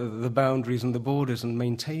the boundaries and the borders and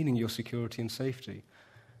maintaining your security and safety.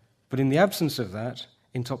 But in the absence of that,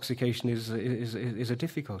 intoxication is a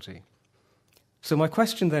difficulty. So my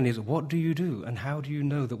question then is, what do you do, and how do you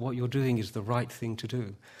know that what you're doing is the right thing to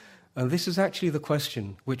do? And this is actually the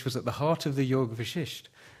question which was at the heart of the Yoga Vashisht,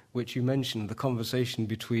 which you mentioned, the conversation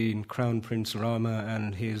between Crown Prince Rama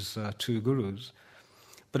and his two gurus.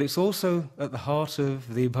 But it's also at the heart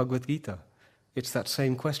of the Bhagavad Gita. It's that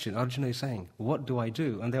same question. Arjuna is saying, what do I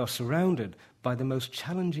do? And they are surrounded by the most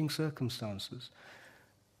challenging circumstances.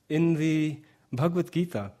 In the Bhagavad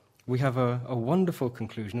Gita, we have a wonderful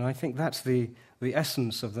conclusion, and I think that's the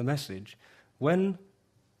essence of the message. When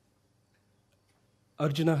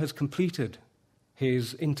Arjuna has completed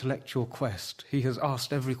his intellectual quest, he has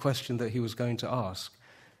asked every question that he was going to ask.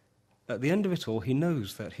 At the end of it all, he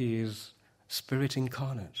knows that he is spirit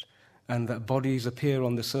incarnate, and that bodies appear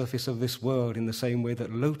on the surface of this world in the same way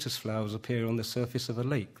that lotus flowers appear on the surface of a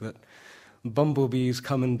lake, that bumblebees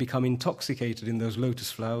come and become intoxicated in those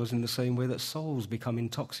lotus flowers in the same way that souls become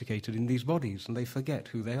intoxicated in these bodies, and they forget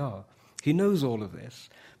who they are. He knows all of this,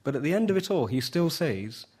 but at the end of it all, he still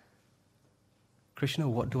says, Krishna,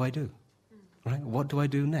 what do I do? Right? What do I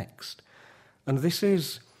do next? And this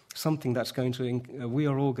is something that's we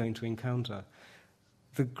are all going to encounter.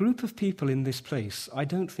 The group of people in this place, I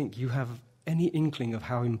don't think you have any inkling of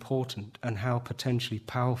how important and how potentially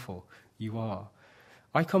powerful you are.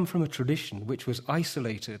 I come from a tradition which was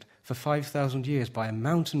isolated for 5,000 years by a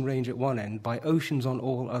mountain range at one end, by oceans on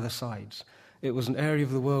all other sides. It was an area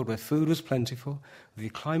of the world where food was plentiful, the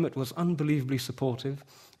climate was unbelievably supportive,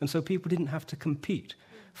 and so people didn't have to compete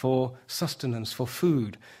for sustenance, for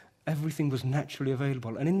food. Everything was naturally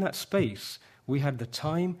available. And in that space, we had the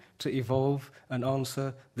time to evolve and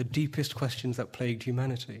answer the deepest questions that plagued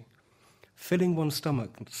humanity. Filling one's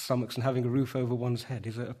stomachs and having a roof over one's head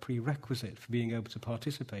is a prerequisite for being able to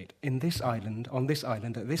participate. On this island,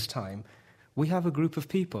 at this time, we have a group of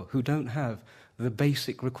people who don't have the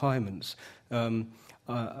basic requirements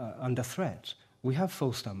under threat. We have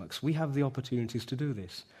full stomachs. We have the opportunities to do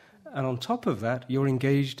this. And on top of that, you're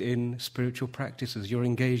engaged in spiritual practices. You're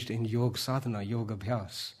engaged in yoga sadhana, yoga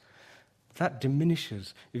abhyas. That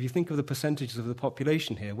diminishes. If you think of the percentages of the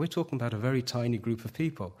population here, we're talking about a very tiny group of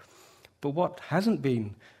people. But what hasn't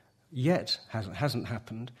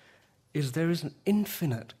happened, is there is an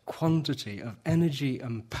infinite quantity of energy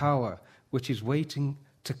and power which is waiting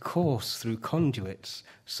to course through conduits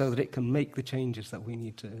so that it can make the changes that we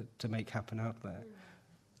need to make happen out there.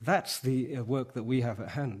 That's the work that we have at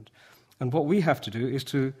hand. And what we have to do is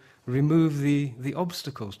to remove the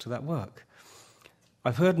obstacles to that work.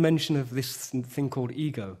 I've heard mention of this thing called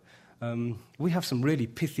ego. We have some really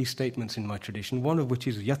pithy statements in my tradition, one of which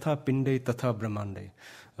is yatha pinde tatha brahmande.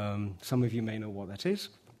 Some of you may know what that is.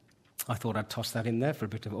 I thought I'd toss that in there for a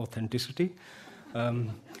bit of authenticity.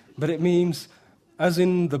 But it means, as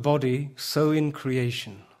in the body, so in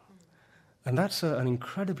creation. And that's an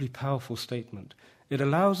incredibly powerful statement. It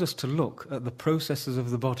allows us to look at the processes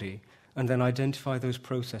of the body and then identify those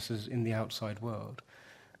processes in the outside world.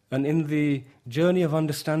 And in the journey of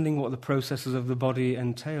understanding what the processes of the body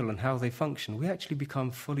entail and how they function, we actually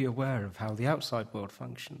become fully aware of how the outside world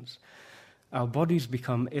functions. Our bodies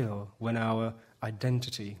become ill when our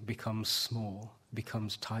identity becomes small,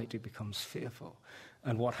 becomes tight, it becomes fearful.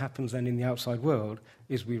 And what happens then in the outside world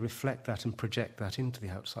is we reflect that and project that into the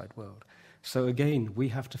outside world. So again, we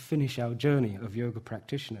have to finish our journey of yoga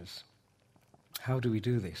practitioners. How do we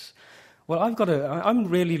do this? Well, I'm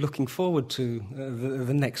really looking forward to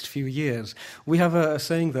the next few years. We have a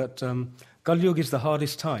saying that Kalyug is the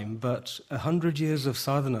hardest time, but 100 years of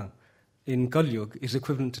sadhana in Kalyug is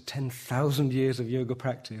equivalent to 10,000 years of yoga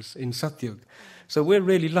practice in Satyug. So we're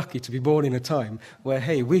really lucky to be born in a time where,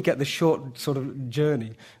 hey, we get the short sort of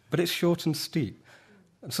journey, but it's short and steep.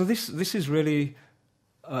 So this is really,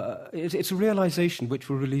 it's a realization which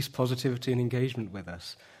will release positivity and engagement with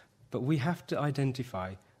us. But we have to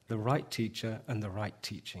identify the right teacher and the right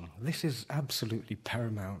teaching. This is absolutely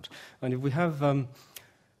paramount. And if we have,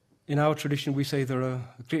 in our tradition, we say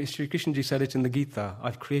Sri Krishnaji said it in the Gita,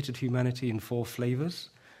 I've created humanity in 4 flavors,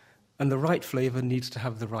 and the right flavor needs to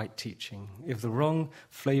have the right teaching. If the wrong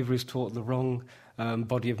flavor is taught the wrong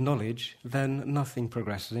body of knowledge, then nothing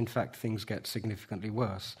progresses. In fact, things get significantly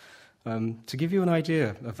worse. To give you an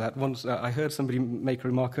idea of that, once I heard somebody make a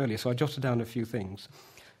remark earlier, so I jotted down a few things.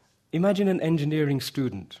 Imagine an engineering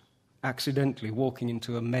student accidentally walking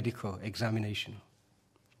into a medical examination.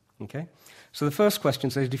 Okay? So the first question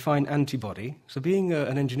says, define antibody. So being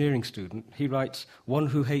an engineering student, he writes, one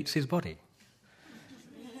who hates his body.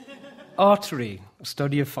 Artery, a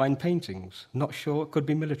study of fine paintings. Not sure, it could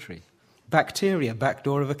be military. Bacteria, back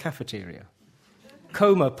door of a cafeteria.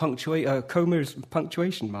 Coma is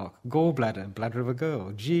punctuation mark. Gallbladder, bladder of a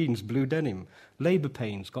girl. Jeans, blue denim. Labour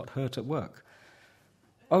pains, got hurt at work.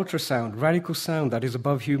 Ultrasound, radical sound that is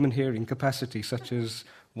above human hearing capacity, such as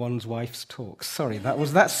one's wife's talk. Sorry,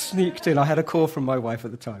 that sneaked in. I had a call from my wife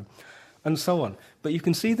at the time. And so on. But you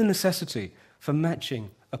can see the necessity for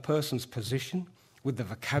matching a person's position with the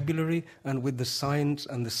vocabulary and with the science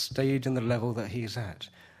and the stage and the level that he is at.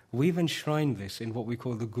 We've enshrined this in what we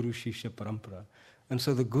call the Guru Shishya Parampara. And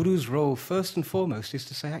so the Guru's role, first and foremost, is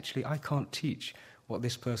to say, actually, I can't teach what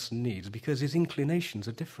this person needs because his inclinations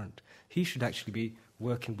are different. He should actually be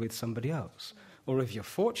working with somebody else. Or if you're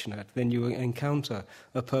fortunate, then you encounter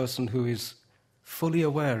a person who is fully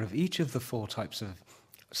aware of each of the 4 types of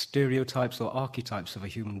stereotypes or archetypes of a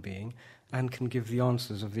human being and can give the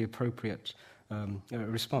answers of the appropriate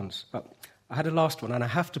response. I had a last one, and I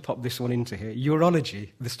have to pop this one into here. Urology,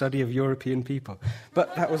 the study of European people.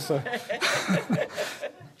 But that was...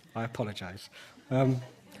 I apologize.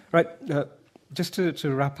 Right, just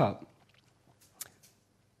to wrap up.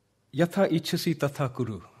 Yatha ichasi tatha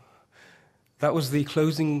kuru. That was the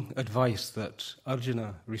closing advice that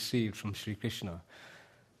Arjuna received from Sri Krishna.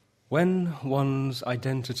 When one's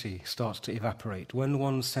identity starts to evaporate, when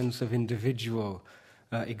one's sense of individual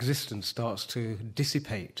existence starts to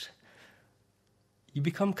dissipate, you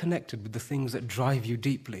become connected with the things that drive you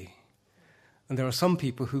deeply. And there are some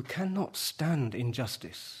people who cannot stand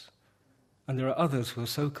injustice. And there are others who are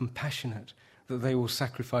so compassionate that they will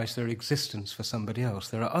sacrifice their existence for somebody else.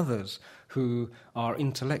 There are others who are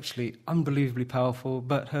intellectually unbelievably powerful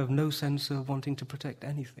but have no sense of wanting to protect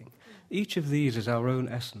anything. Each of these is our own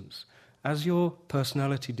essence. As your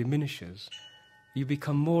personality diminishes, you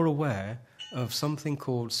become more aware of something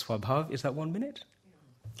called swabhav. Is that 1 minute?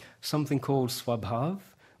 Something called swabhav,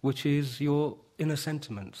 which is your inner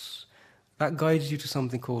sentiments. That guides you to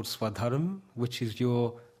something called swadharam, which is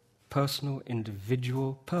your personal,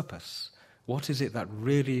 individual purpose. What is it that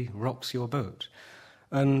really rocks your boat?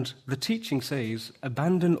 And the teaching says,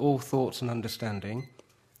 abandon all thoughts and understanding,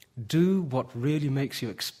 do what really makes you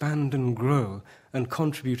expand and grow and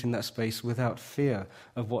contribute in that space without fear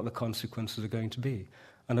of what the consequences are going to be.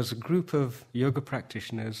 And as a group of yoga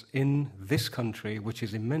practitioners in this country, which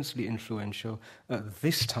is immensely influential at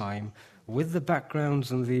this time, with the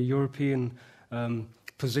backgrounds and the European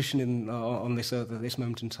position on this earth at this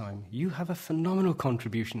moment in time, you have a phenomenal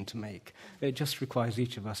contribution to make. It just requires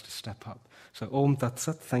each of us to step up. So Om Tat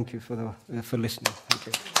Sat, thank you for listening. Thank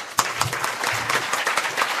you.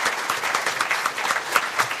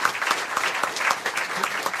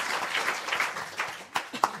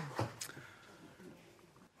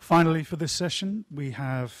 Finally, for this session, we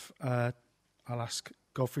have, I'll ask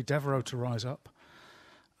Godfrey Devereux to rise up.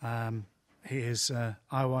 He is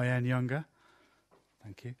IYN Yoga,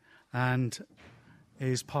 thank you, and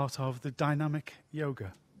is part of the dynamic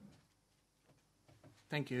yoga.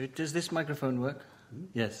 Thank you. Does this microphone work?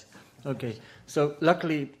 Yes. Okay. So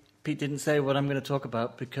luckily, Pete didn't say what I'm going to talk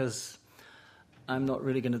about because I'm not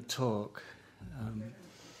really going to talk.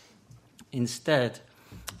 Instead,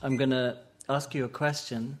 I'm going to ask you a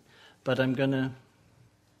question, but I'm going to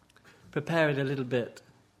prepare it a little bit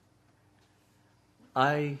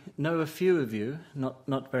I know a few of you,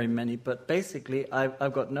 not very many, but basically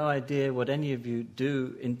I've got no idea what any of you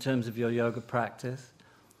do in terms of your yoga practice.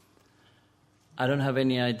 I don't have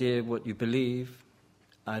any idea what you believe.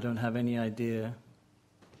 I don't have any idea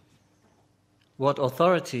what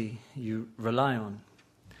authority you rely on.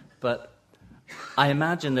 But I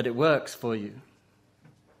imagine that it works for you.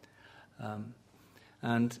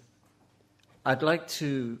 And I'd like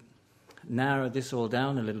to narrow this all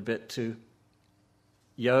down a little bit to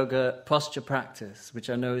yoga posture practice, which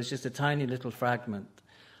I know is just a tiny little fragment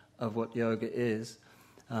of what yoga is,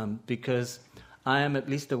 because I am at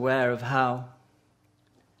least aware of how,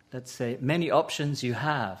 let's say, many options you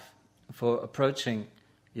have for approaching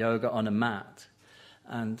yoga on a mat.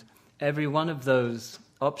 And every one of those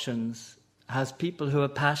options has people who are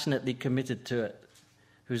passionately committed to it,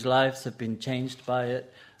 whose lives have been changed by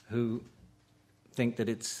it, who think that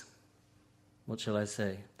it's, what shall I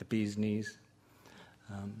say, the bee's knees.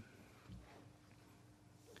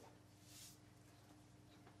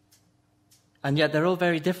 And yet they're all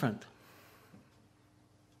very different.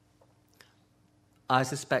 I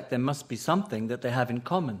suspect there must be something that they have in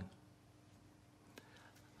common.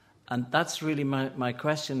 And that's really my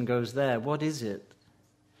question goes there. What is it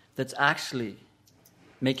that's actually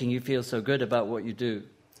making you feel so good about what you do?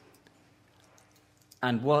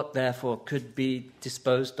 And what, therefore, could be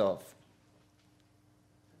disposed of?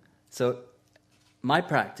 So, my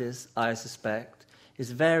practice, I suspect,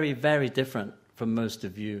 is very, very different from most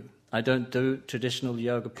of you. I don't do traditional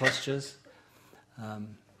yoga postures.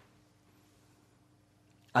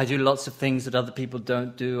 I do lots of things that other people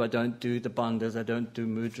don't do. I don't do the bandhas, I don't do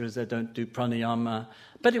mudras, I don't do pranayama.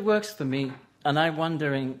 But it works for me. And I'm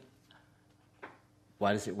wondering,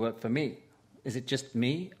 why does it work for me? Is it just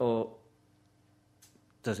me, or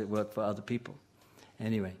does it work for other people?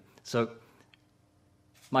 Anyway, so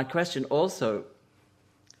my question also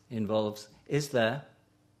involves,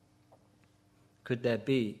 could there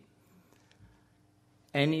be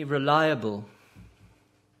any reliable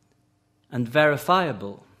and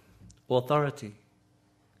verifiable authority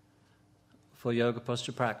for yoga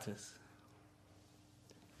posture practice?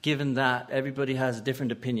 Given that everybody has a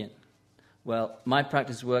different opinion. Well, my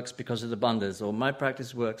practice works because of the bandhas, or my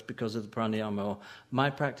practice works because of the pranayama, or my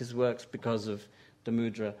practice works because of the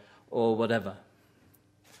mudra, or whatever.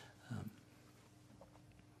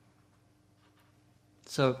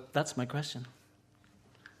 So that's my question.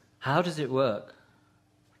 How does it work?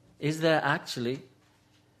 Is there actually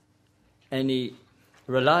any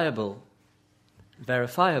reliable,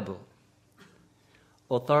 verifiable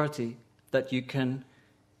authority that you can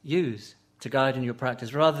use to guide in your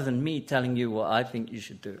practice, rather than me telling you what I think you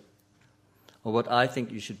should do, or what I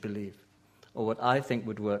think you should believe, or what I think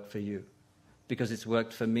would work for you, because it's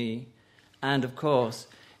worked for me, and of course,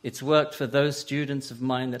 it's worked for those students of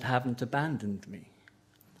mine that haven't abandoned me.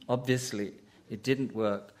 Obviously, it didn't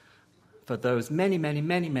work for those many, many,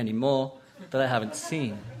 many, many more that I haven't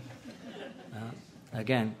seen.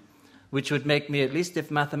 Again, which would make me, at least if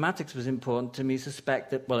mathematics was important to me, suspect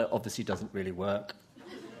that, well, it obviously doesn't really work.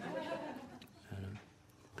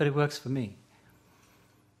 But it works for me.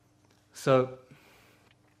 So,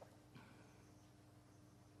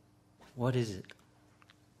 what is it?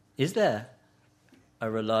 Is there a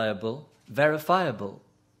reliable, verifiable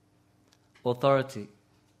authority?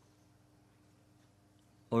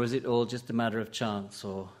 Or is it all just a matter of chance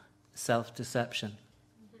or self-deception?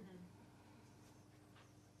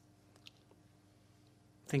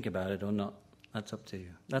 Think about it or not. That's up to you.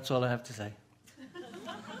 That's all I have to say.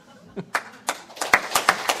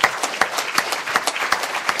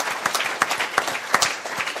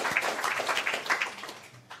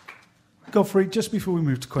 Godfrey, just before we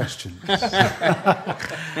move to questions,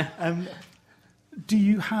 do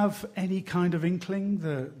you have any kind of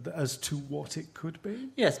inkling as to what it could be?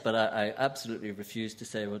 Yes, but I absolutely refuse to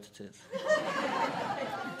say what it is.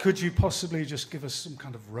 Could you possibly just give us some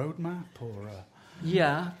kind of roadmap?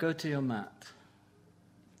 Yeah, go to your mat.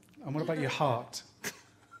 And what about your heart?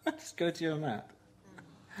 Just go to your mat.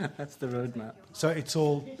 That's the roadmap. So it's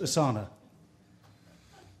all asana?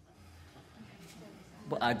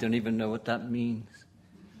 Well, I don't even know what that means.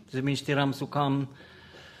 Does it mean Shtiram Sukham,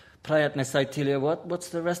 Prayatna Saitilia? What's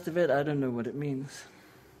the rest of it? I don't know what it means.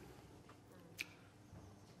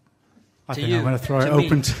 I think I'm going to throw it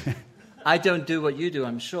open to... I don't do what you do,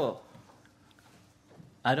 I'm sure.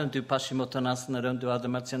 I don't do Paschimottanasana, I don't do Ardha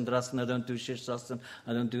Matsyendrasana, I don't do Shirsasana,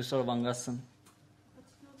 I don't do Sarvangasana.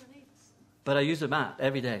 But I use a mat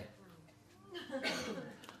every day.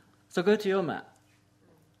 So go to your mat.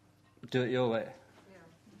 Do it your way.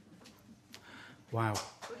 Wow.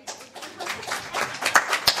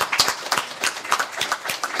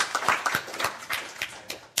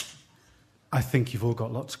 I think you've all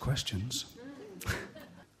got lots of questions.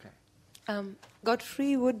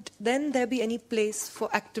 Godfrey, would then there be any place for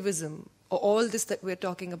activism, or all this that we're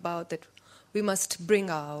talking about that we must bring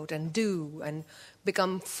out and do and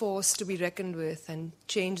become forced to be reckoned with and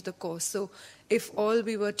change the course? So if all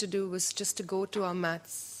we were to do was just to go to our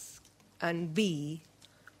mats and be,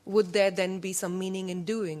 would there then be some meaning in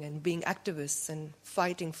doing and being activists and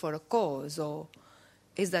fighting for a cause? Or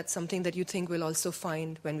is that something that you think we'll also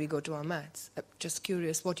find when we go to our mats? I'm just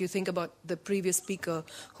curious what you think about the previous speaker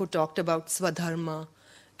who talked about swadharma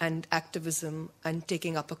and activism and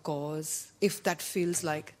taking up a cause, if that feels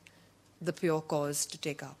like the pure cause to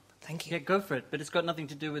take up. Thank you. Yeah, go for it, but it's got nothing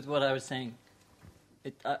to do with what I was saying.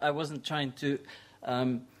 I wasn't trying to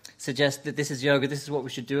suggest that this is yoga, this is what we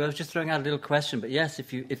should do. I was just throwing out a little question, but yes,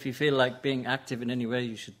 if you feel like being active in any way,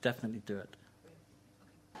 you should definitely do it.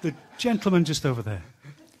 The gentleman just over there.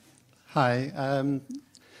 Hi.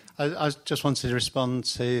 I just wanted to respond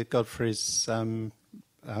to Godfrey's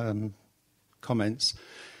comments.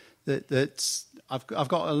 That I've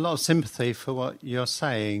got a lot of sympathy for what you're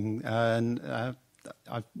saying, and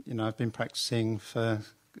I've been practicing for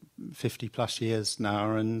 50 plus years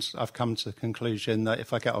now, and I've come to the conclusion that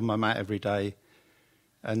if I get on my mat every day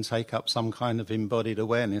and take up some kind of embodied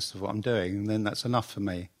awareness of what I'm doing, then that's enough for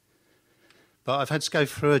me. But I've had to go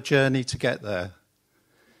through a journey to get there,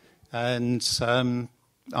 and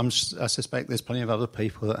I suspect there's plenty of other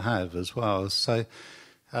people that have as well. So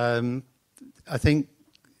I think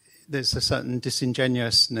there's a certain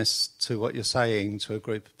disingenuousness to what you're saying to a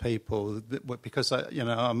group of people, because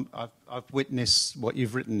I've witnessed what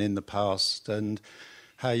you've written in the past and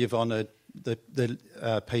how you've honoured the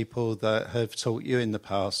people that have taught you in the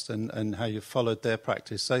past, and how you've followed their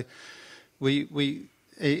practice. So we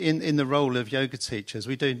in the role of yoga teachers,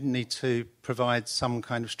 we do need to provide some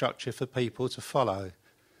kind of structure for people to follow.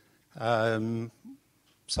 So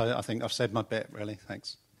I think I've said my bit, really.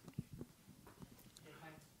 Thanks.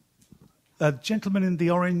 Gentleman in the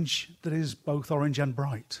orange that is both orange and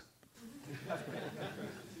bright.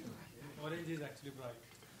 Orange is actually bright.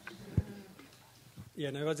 Yeah,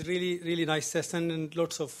 no, it was a really nice session and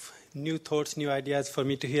lots of new thoughts, new ideas for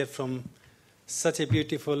me to hear from such a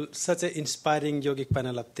beautiful, such an inspiring yogic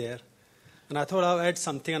panel up there. And I thought I'll add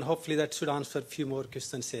something, and hopefully that should answer a few more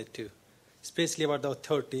questions here too, especially about the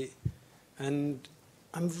authority. And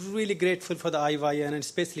I'm really grateful for the IYN and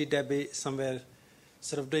especially Debbie somewhere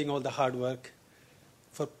sort of doing all the hard work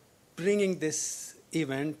for bringing this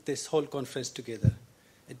event, this whole conference together.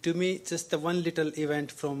 And to me, just the one little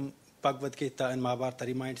event from Bhagavad Gita and Mahabharata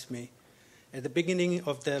reminds me, at the beginning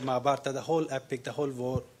of the Mahabharata, the whole epic, the whole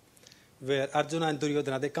war, where Arjuna and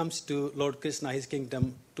Duryodhana, they comes to Lord Krishna, his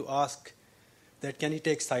kingdom, to ask that can he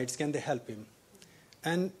take sides, can they help him?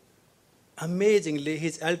 And amazingly,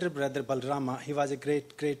 his elder brother Balarama, he was a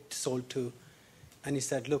great soul too. And he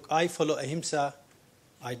said, look, I follow ahimsa,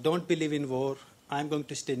 I don't believe in war, I'm going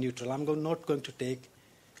to stay neutral, I'm not going to take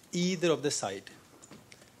either of the side.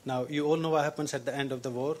 Now, you all know what happens at the end of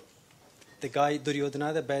the war. The guy,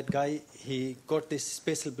 Duryodhana, the bad guy, he got this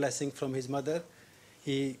special blessing from his mother.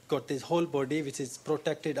 He got his whole body, which is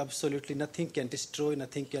protected, absolutely nothing can destroy,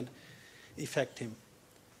 nothing can affect him.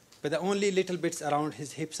 But the only little bits around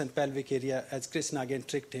his hips and pelvic area, as Krishna again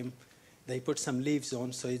tricked him, they put some leaves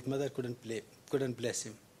on, so his mother couldn't bless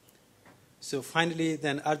him. So finally,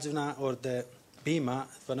 then Arjuna, or the Bhima,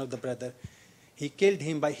 one of the brother, he killed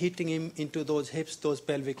him by hitting him into those hips, those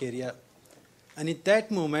pelvic area. And in that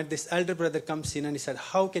moment, this elder brother comes in and he said,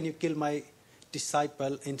 how can you kill my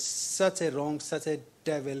disciple in such a wrong, such a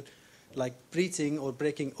devil, like preaching or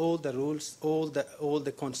breaking all the rules, all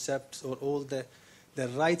the concepts, or all the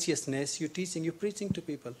righteousness you're teaching, you're preaching to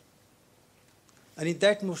people. And in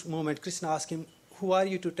that moment, Krishna asked him, who are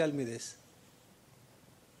you to tell me this?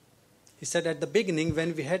 He said, at the beginning,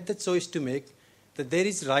 when we had the choice to make, that there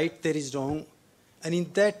is right, there is wrong, and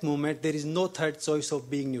in that moment, there is no third choice of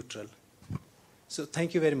being neutral. So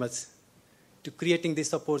thank you very much to creating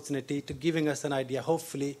this opportunity, to giving us an idea.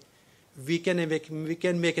 Hopefully, we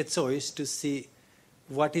can make a choice to see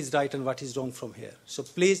what is right and what is wrong from here. So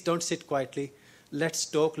please don't sit quietly. Let's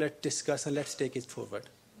talk, let's discuss, and let's take it forward.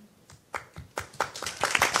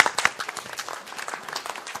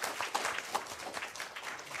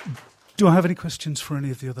 Do I have any questions for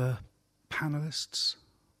any of the other panelists?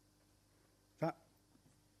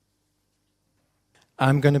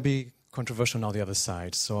 I'm going to be controversial on the other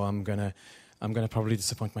side, so I'm going to probably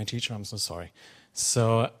disappoint my teacher. I'm so sorry.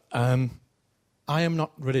 So I am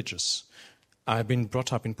not religious. I've been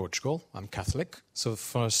brought up in Portugal. I'm Catholic. So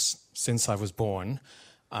first, since I was born,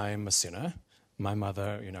 I'm a sinner. my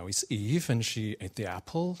mother, is Eve, and she ate the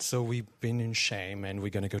apple, so we've been in shame, and we're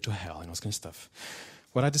going to go to hell, and all this kind of stuff.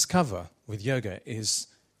 What I discover with yoga is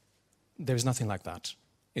there's nothing like that.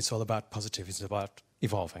 It's all about positive. It's about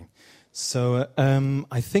evolving. So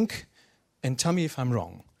I think, and tell me if I'm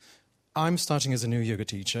wrong, I'm starting as a new yoga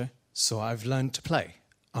teacher, so I've learned to play.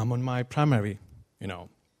 I'm on my primary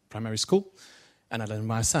school, and I learned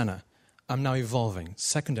my asana. I'm now evolving.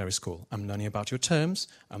 Secondary school, I'm learning about your terms.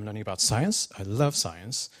 I'm learning about science. I love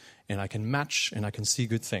science, and I can match, and I can see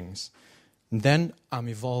good things. And then I'm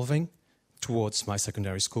evolving towards my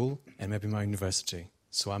secondary school and maybe my university.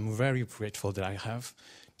 So I'm very grateful that I have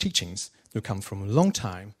teachings that come from a long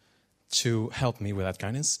time to help me with that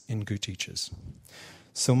guidance and good teachers.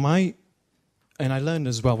 So and I learned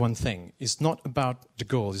as well one thing, it's not about the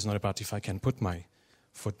goal, it's not about if I can put my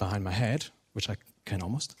foot behind my head, which I can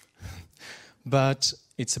almost, but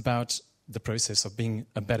it's about the process of being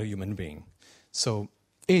a better human being. So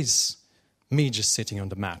is me just sitting on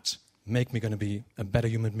the mat make me going to be a better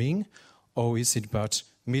human being, or is it about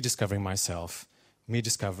me discovering myself, me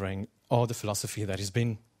discovering all the philosophy that has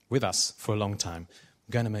been with us for a long time,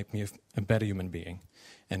 going to make me a better human being?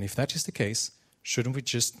 And if that is the case, shouldn't we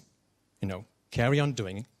just, carry on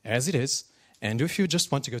doing it as it is? And if you just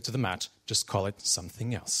want to go to the mat, just call it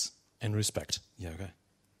something else and respect yoga.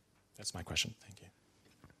 That's my question. Thank you.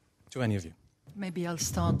 To any of you. Maybe I'll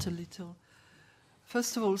start a little.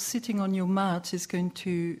 First of all, sitting on your mat is going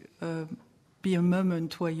to be a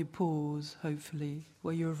moment where you pause, hopefully,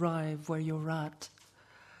 where you arrive, where you're at.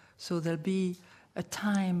 So there'll be a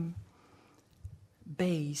time-based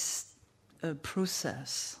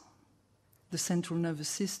process. The central nervous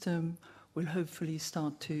system will hopefully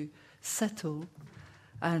start to settle,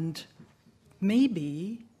 and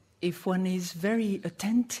maybe if one is very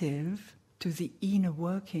attentive to the inner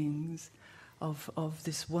workings of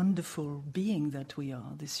this wonderful being that we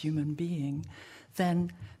are, this human being,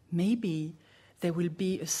 then maybe there will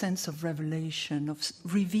be a sense of revelation, of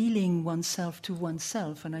revealing oneself to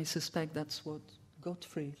oneself, and I suspect that's what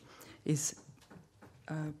Gottfried is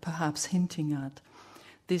perhaps hinting at.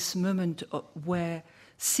 This moment where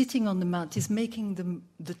sitting on the mat is making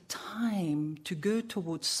the time to go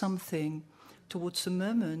towards something, towards a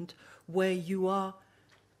moment where you are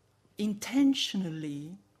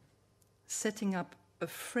intentionally setting up a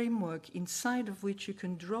framework inside of which you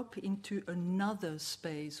can drop into another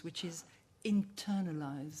space which is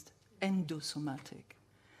internalized, endosomatic.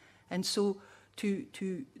 And so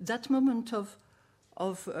to that moment of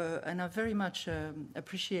and I very much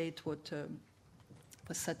appreciate what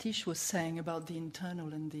Satish was saying about the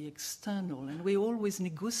internal and the external, and we always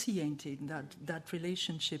negotiated that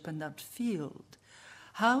relationship and that field.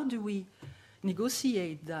 How do we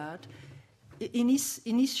negotiate that?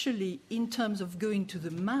 Initially, in terms of going to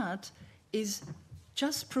the mat, is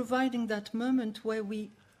just providing that moment where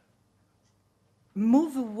we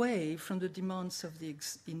move away from the demands of the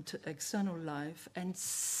external life and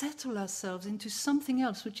settle ourselves into something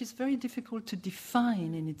else, which is very difficult to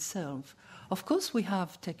define in itself. Of course, we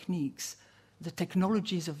have techniques. The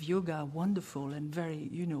technologies of yoga are wonderful and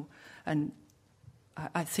very, and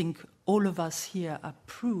I think all of us here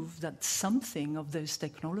approve that something of those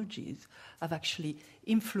technologies have actually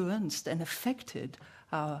influenced and affected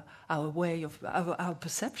our way of, our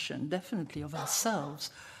perception, definitely, of ourselves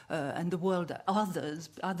and the world,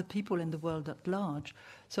 other people in the world at large.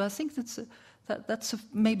 So I think that's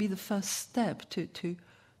maybe the first step to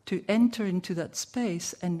enter into that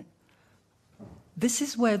space, and this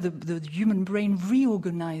is where the human brain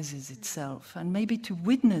reorganizes itself, and maybe to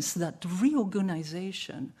witness that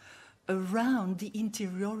reorganization around the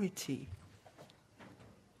interiority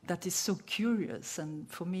that is so curious, and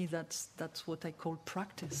for me that's what I call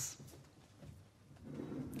practice.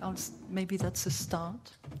 Maybe that's a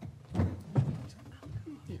start.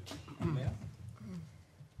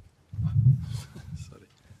 Sorry.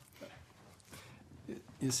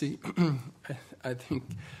 You see, I think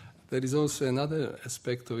there is also another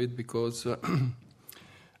aspect of it, because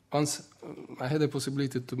once I had the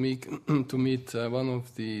possibility to meet one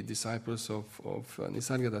of the disciples of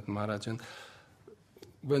Nisargadatta Maharaj, and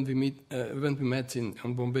when we met in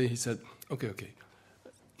Bombay, he said, "Okay,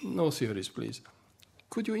 no theories, please.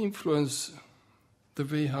 Could you influence the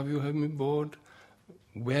way how you have been born?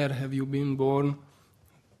 Where have you been born?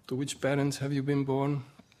 To which parents have you been born?"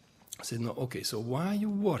 I said, "No, okay, so why you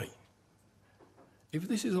worry? If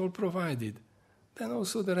this is all provided, then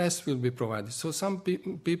also the rest will be provided." So some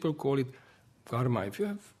people call it karma. If you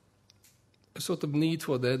have a sort of need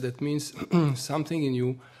for that, that means something in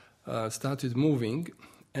you started moving,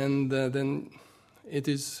 and then it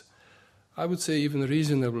is I would say even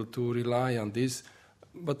reasonable to rely on this.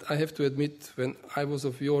 But I have to admit, when I was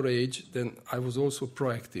of your age, then I was also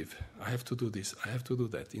proactive. I have to do this, I have to do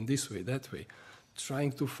that, in this way, that way,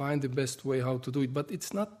 trying to find the best way how to do it. But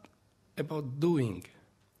it's not about doing.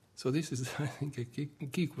 So this is, I think, a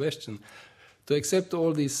key question. To accept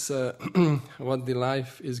all this, what the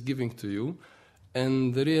life is giving to you,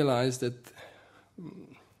 and realize that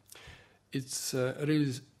it's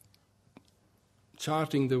really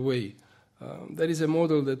charting the way. There is a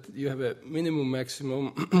model that you have a minimum maximum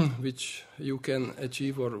which you can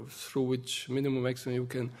achieve, or through which minimum maximum you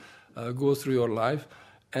can go through your life.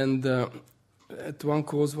 And at one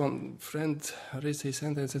cause, one friend raised his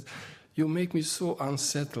hand and said, "You make me so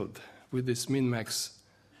unsettled with this min-max."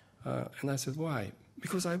 And I said, "Why?"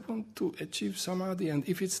 "Because I want to achieve samadhi, and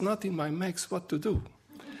if it's not in my max, what to do?"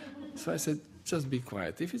 So I said, "Just be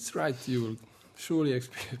quiet. If it's right, you will surely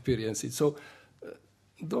experience it." So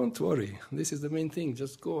don't worry. This is the main thing.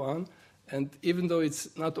 Just go on. And even though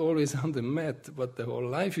it's not always on the mat, but the whole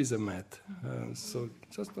life is a mat. So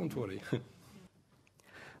just don't worry.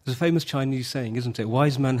 There's a famous Chinese saying, isn't it?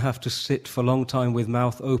 Wise men have to sit for a long time with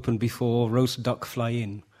mouth open before roast duck fly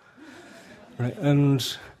in. Right?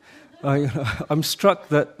 And I'm struck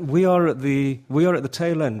that we are at the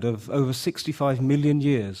tail end of over 65 million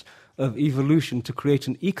years of evolution to create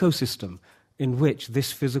an ecosystem in which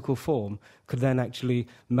this physical form could then actually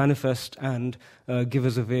manifest and give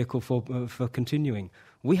us a vehicle for continuing.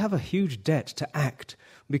 We have a huge debt to act,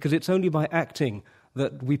 because it's only by acting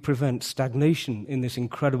that we prevent stagnation in this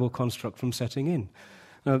incredible construct from setting in.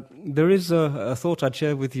 There is a thought I'd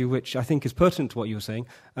share with you which I think is pertinent to what you were saying,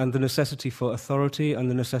 and the necessity for authority and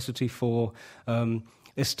the necessity for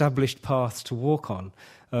established paths to walk on.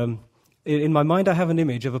 In my mind, I have an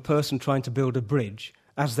image of a person trying to build a bridge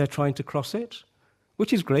as they're trying to cross it,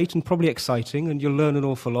 which is great and probably exciting, and you'll learn an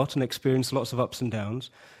awful lot and experience lots of ups and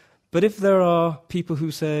downs. But if there are people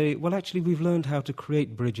who say, well, actually, we've learned how to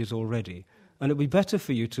create bridges already, and it'd be better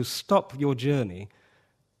for you to stop your journey,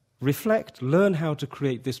 reflect, learn how to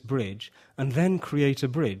create this bridge, and then create a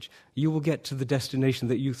bridge, you will get to the destination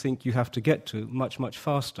that you think you have to get to much, much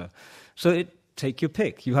faster. So take your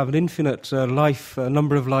pick. You have an infinite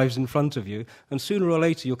number of lives in front of you, and sooner or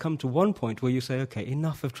later you'll come to one point where you say, okay,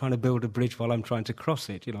 enough of trying to build a bridge while I'm trying to cross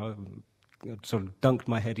it. You know, I've sort of dunked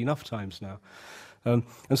my head enough times now.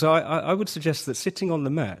 And so I would suggest that sitting on the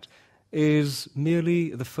mat is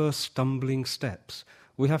merely the first stumbling steps.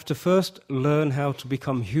 We have to first learn how to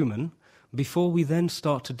become human before we then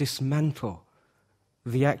start to dismantle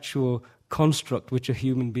the actual construct which a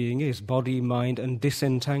human being is, body, mind, and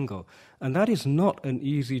disentangle. And that is not an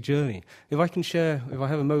easy journey. If I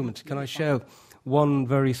have a moment, can I share one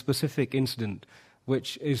very specific incident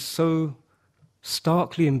which is so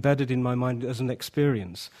starkly embedded in my mind as an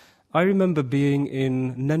experience? I remember being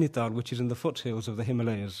in Nainital, which is in the foothills of the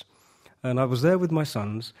Himalayas, and I was there with my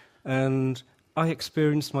sons, and I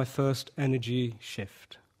experienced my first energy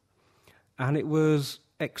shift. And it was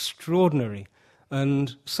extraordinary.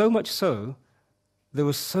 And so much so, there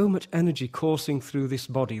was so much energy coursing through this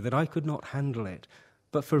body that I could not handle it.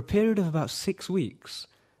 But for a period of about 6 weeks,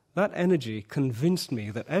 that energy convinced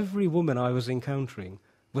me that every woman I was encountering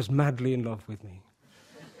was madly in love with me.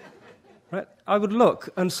 Right? I would look,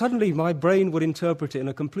 and suddenly my brain would interpret it in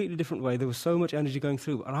a completely different way. There was so much energy going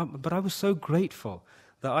through. But I was so grateful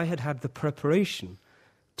that I had the preparation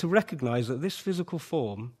to recognize that this physical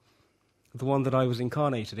form, the one that I was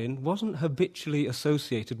incarnated in, wasn't habitually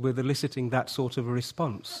associated with eliciting that sort of a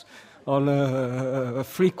response on a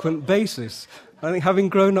frequent basis. I think having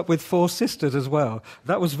grown up with 4 sisters as well,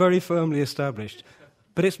 that was very firmly established.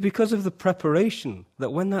 But it's because of the preparation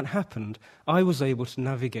that when that happened, I was able to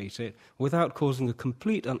navigate it without causing a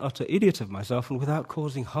complete and utter idiot of myself and without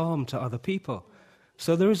causing harm to other people.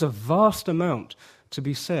 So there is a vast amount to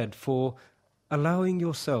be said for allowing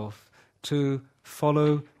yourself to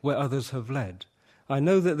follow where others have led. I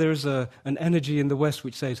know that there is an energy in the West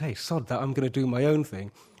which says, hey, sod that, I'm going to do my own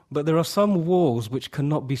thing. But there are some walls which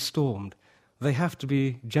cannot be stormed. They have to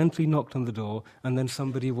be gently knocked on the door, and then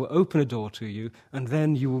somebody will open a door to you, and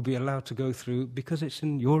then you will be allowed to go through because it's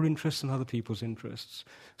in your interests and other people's interests.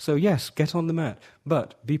 So yes, get on the mat,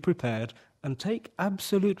 but be prepared and take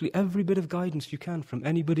absolutely every bit of guidance you can from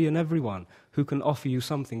anybody and everyone who can offer you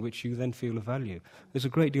something which you then feel of value. There's a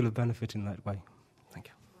great deal of benefit in that way. Thank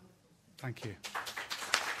you. Thank you.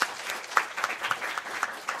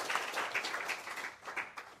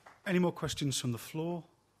 Any more questions from the floor?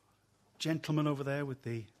 Gentleman over there with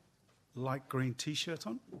the light green T-shirt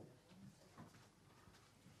on.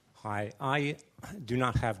 Hi, I do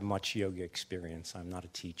not have much yoga experience. I'm not a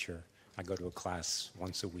teacher. I go to a class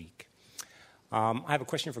once a week. I have a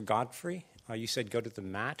question for Godfrey. You said go to the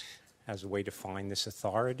mat as a way to find this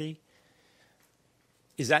authority.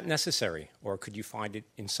 Is that necessary, or could you find it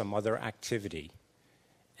in some other activity?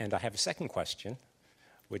 And I have a second question,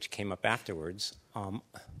 which came up afterwards.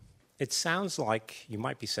 It sounds like you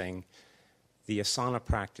might be saying the asana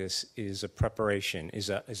practice is a preparation, is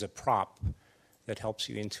a prop that helps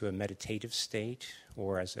you into a meditative state,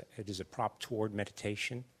 or it is a prop toward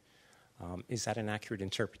meditation. Is that an accurate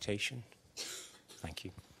interpretation? Thank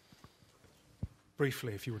you.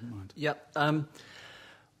 Briefly, if you wouldn't mind. Yep.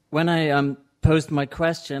 When I posed my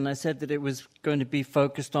question, I said that it was going to be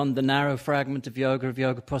focused on the narrow fragment of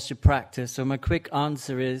yoga posture practice. So my quick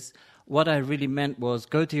answer is, what I really meant was,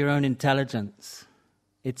 go to your own intelligence.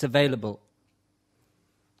 It's available.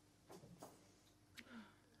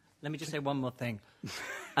 Let me just say one more thing.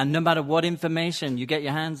 And no matter what information you get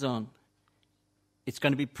your hands on, it's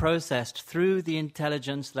going to be processed through the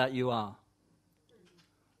intelligence that you are.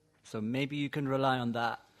 So maybe you can rely on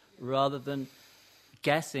that rather than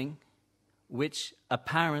guessing which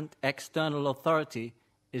apparent external authority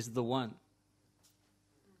is the one.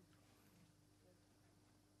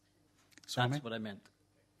 Swami? That's what I meant.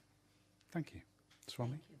 Thank you.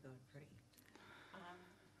 Swami? Thank you, Godfrey.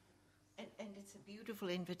 And it's a beautiful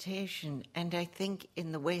invitation, and I think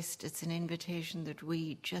in the West it's an invitation that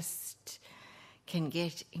we just can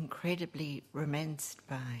get incredibly romanced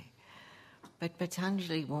by. But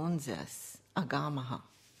Patanjali warns us, agamaha,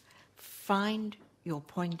 find your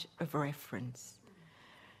point of reference.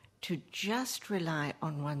 To just rely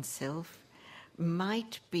on oneself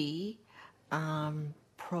might be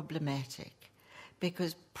problematic,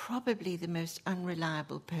 because probably the most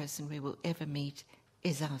unreliable person we will ever meet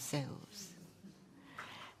is ourselves.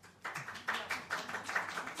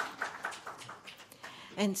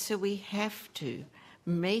 And so we have to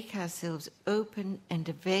make ourselves open and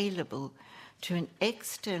available to an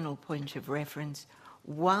external point of reference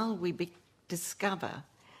while we discover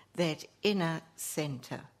that inner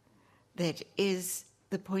center that is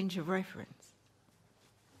the point of reference.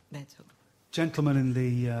 That's all. Gentleman in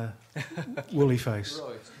the woolly face.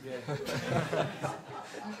 Right, yeah.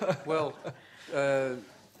 Well,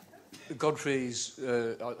 Godfrey's,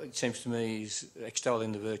 it seems to me, is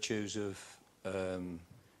extolling the virtues of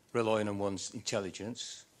relying on one's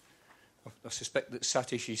intelligence. I suspect that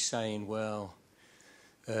Satish is saying, well,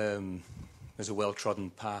 there's a well-trodden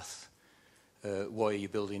path. Why are you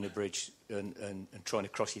building a bridge and trying to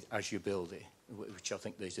cross it as you build it? Which I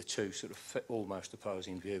think these are two sort of almost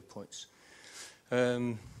opposing viewpoints.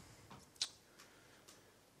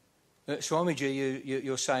 Swamiji,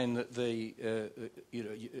 you're saying that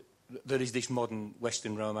there is this modern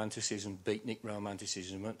Western romanticism, beatnik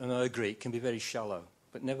romanticism, and I agree, it can be very shallow,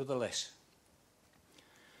 but nevertheless,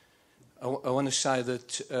 I want to say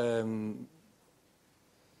that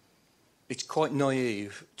it's quite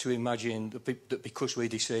naive to imagine that because we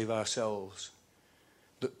deceive ourselves,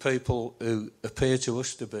 that people who appear to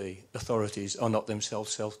us to be authorities are not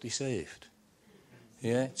themselves self-deceived.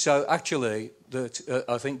 Yeah. So actually, that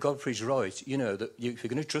I think Godfrey's right. You know that if you're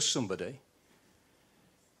going to trust somebody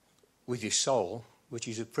with your soul, which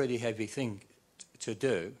is a pretty heavy thing to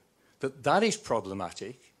do, that is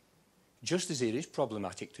problematic, just as it is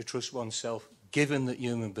problematic to trust oneself, given that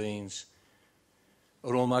human beings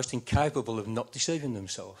are almost incapable of not deceiving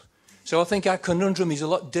themselves. So I think our conundrum is a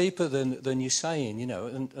lot deeper than you're saying, you know.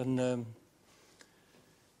 And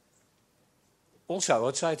also,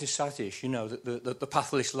 I'd say to Satish, you know, that the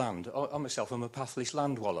pathless land, I myself am a pathless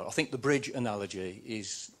land dweller. I think the bridge analogy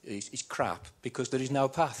is crap, because there is no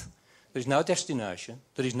path. There is no destination.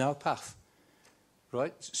 There is no path.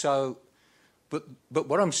 Right? So, but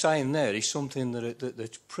what I'm saying there is something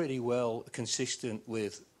that's pretty well consistent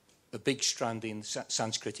with a big strand in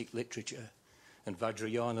Sanskritic literature and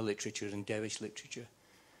Vajrayana literature and Devish literature.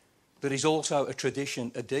 There is also a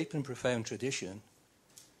tradition, a deep and profound tradition,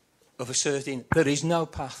 of asserting there is no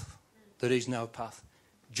path. There is no path.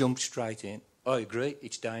 Jump straight in. I agree,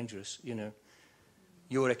 it's dangerous, you know.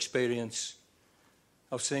 Your experience,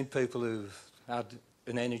 I've seen people who've had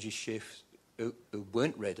an energy shift who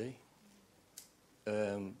weren't ready.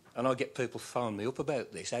 And I get people phone me up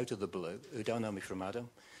about this out of the blue who don't know me from Adam.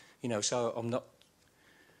 You know, so I'm not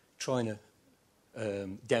trying to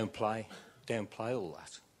downplay all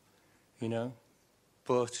that, you know.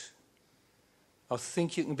 But I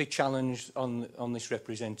think you can be challenged on this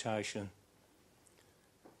representation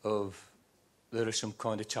of there are some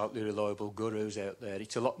kind of totally reliable gurus out there.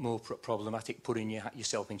 It's a lot more problematic putting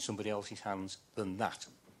yourself in somebody else's hands than that.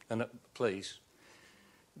 And please,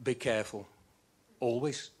 be careful.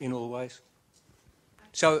 Always, in all ways. I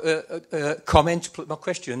So, comment. My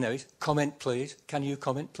question now is, comment, please. Can you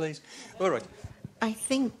comment, please? All right. I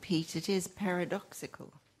think, Pete, it is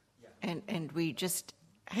paradoxical, and we just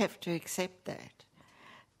have to accept that.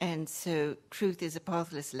 And so truth is a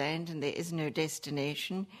pathless land and there is no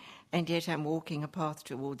destination, and yet I'm walking a path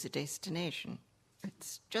towards a destination.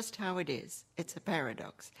 It's just how it is. It's a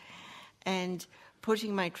paradox. And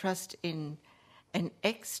putting my trust in an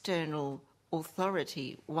external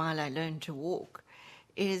authority while I learn to walk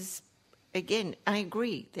is, again, I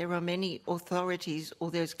agree, there are many authorities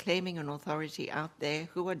or those claiming an authority out there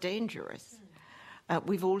who are dangerous.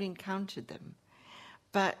 We've all encountered them.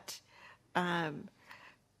 But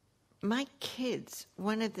my kids,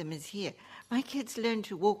 one of them is here, my kids learned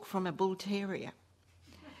to walk from a bull terrier.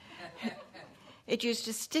 It used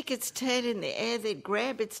to stick its tail in the air, they'd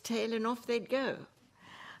grab its tail and off they'd go.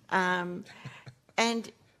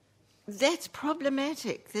 And that's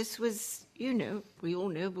problematic. This was, you know, we all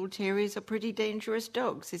know bull terriers are pretty dangerous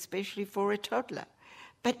dogs, especially for a toddler.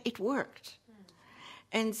 But it worked.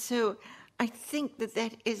 And so I think that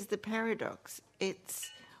that is the paradox.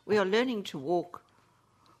 We are learning to walk.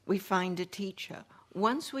 We find a teacher.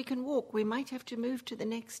 Once we can walk, we might have to move to the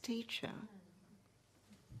next teacher.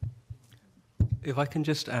 If I can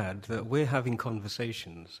just add that we're having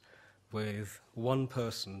conversations with one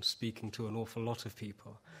person speaking to an awful lot of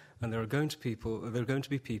people, and there are going to be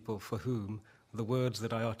people for whom the words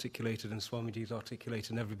that I articulated and Swamiji's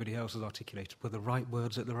articulated and everybody else has articulated were the right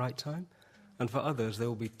words at the right time, and for others there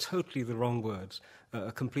will be totally the wrong words at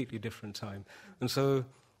a completely different time. And so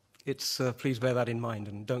it's please bear that in mind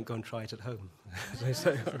and don't go and try it at home, as they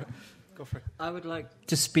say. All right. Go for it. I would like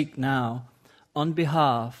to speak now on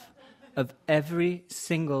behalf of every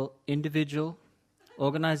single individual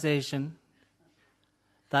organization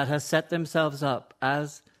that has set themselves up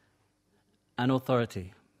as an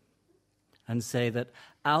authority and say that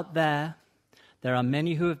out there are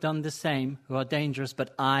many who have done the same, who are dangerous,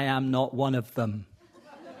 but I am not one of them.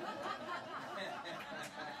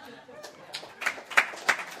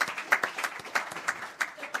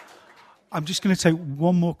 I'm just going to take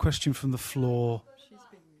one more question from the floor.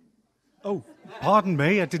 Oh, pardon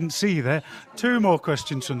me, I didn't see you there. Two more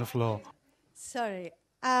questions from the floor. Sorry.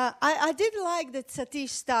 I did like that Satish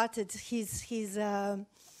started his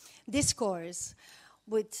discourse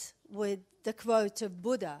with the quote of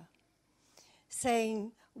Buddha,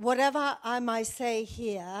 saying, whatever I might say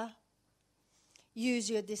here, use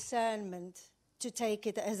your discernment to take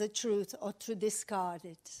it as a truth or to discard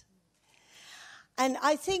it. And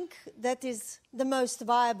I think that is the most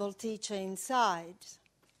viable teacher inside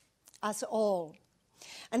us all.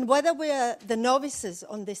 And whether we are the novices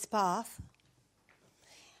on this path,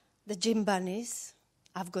 the gym bunnies,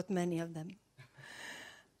 I've got many of them,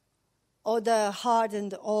 or the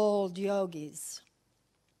hardened old yogis,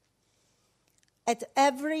 at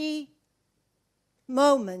every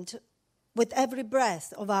moment, with every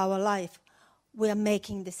breath of our life, we are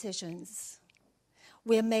making decisions.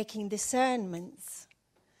 We are making discernments.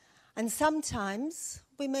 And sometimes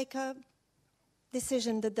we make a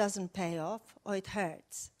decision that doesn't pay off or it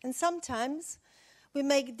hurts. And sometimes we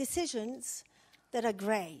make decisions that are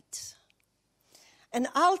great. And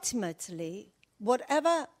ultimately,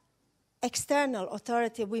 whatever external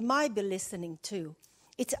authority we might be listening to,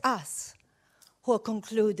 it's us who are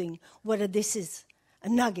concluding whether this is a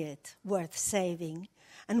nugget worth saving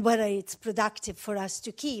and whether it's productive for us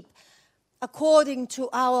to keep according to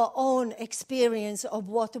our own experience of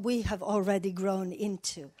what we have already grown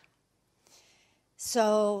into.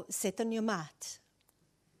 So sit on your mat.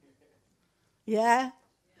 Yeah?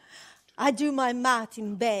 I do my mat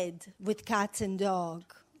in bed with cats and dog.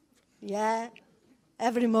 Yeah?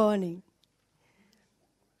 Every morning.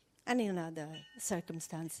 And in other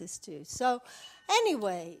circumstances too. So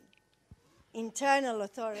anyway, internal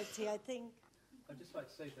authority, I think. I'd just like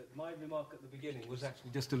to say that my remark at the beginning was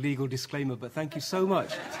actually just a legal disclaimer, but thank you so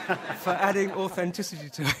much for adding authenticity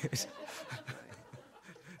to it.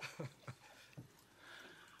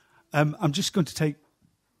 I'm just going to take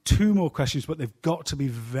two more questions, but they've got to be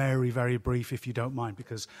very, very brief, if you don't mind,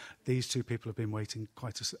 because these two people have been waiting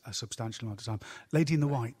quite a substantial amount of time. Lady in the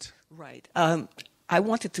white. Right. I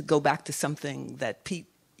wanted to go back to something that Pete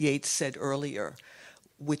Yates said earlier,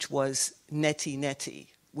 which was neti neti,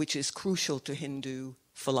 which is crucial to Hindu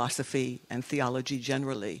philosophy and theology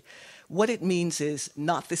generally. What it means is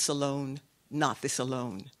not this alone, not this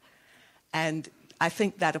alone. And I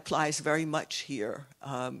think that applies very much here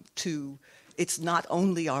to it's not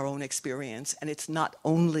only our own experience and it's not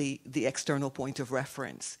only the external point of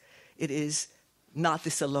reference. It is not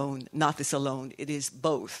this alone, not this alone. It is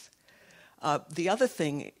both. The other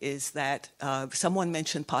thing is that someone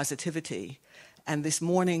mentioned positivity, and this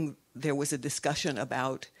morning there was a discussion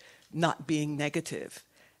about not being negative.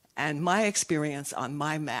 And my experience on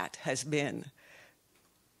my mat has been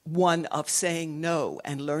one of saying no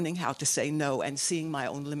and learning how to say no and seeing my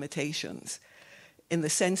own limitations, in the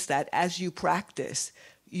sense that as you practice,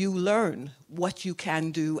 you learn what you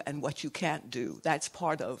can do and what you can't do. That's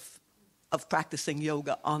part of practicing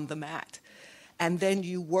yoga on the mat. And then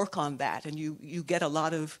you work on that, and you get a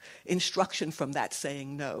lot of instruction from that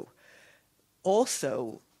saying no.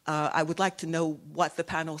 Also, I would like to know what the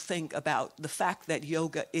panel think about the fact that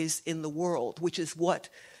yoga is in the world, which is what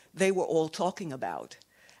they were all talking about.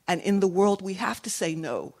 And in the world, we have to say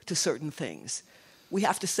no to certain things. We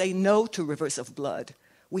have to say no to rivers of blood.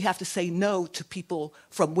 We have to say no to people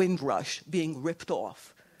from Windrush being ripped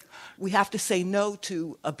off. We have to say no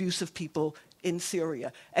to abusive people in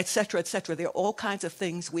Syria, etc., etc. There are all kinds of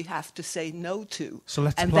things we have to say no to. So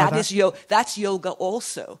let's and apply that's yoga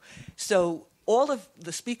also. So all of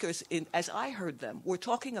the speakers, as I heard them, were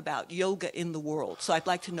talking about yoga in the world. So I'd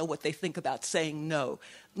like to know what they think about saying no.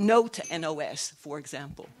 No to NOS, for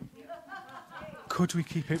example. Could we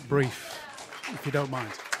keep it brief, if you don't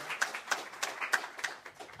mind?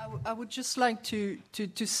 I would just like to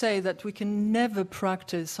say that we can never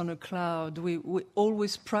practice on a cloud. We're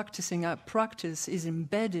always practicing. Our practice is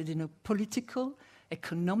embedded in a political,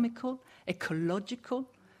 economical, ecological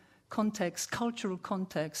context, cultural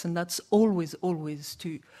context, and that's always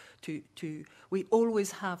we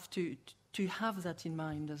always have to have that in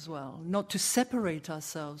mind as well, not to separate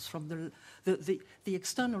ourselves from the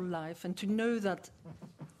external life, and to know that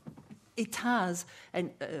it has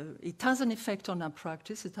an effect on our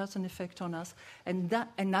practice, it has an effect on us, and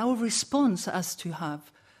our response has to have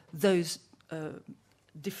those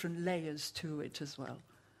different layers to it as well.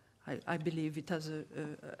 I believe it has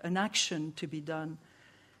an action to be done.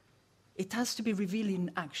 It has to be revealed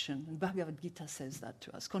in action, and Bhagavad Gita says that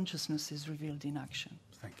to us. Consciousness is revealed in action.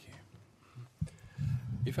 Thank you.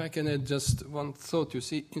 If I can add just one thought, you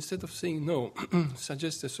see, instead of saying no,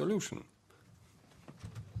 suggest a solution.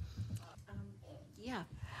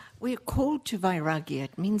 We're called to vairagya.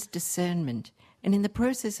 It means discernment. And in the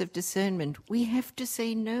process of discernment, we have to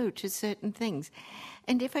say no to certain things.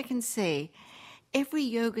 And if I can say, every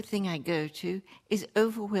yoga thing I go to is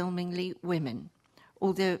overwhelmingly women,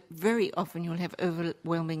 although very often you'll have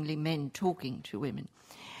overwhelmingly men talking to women.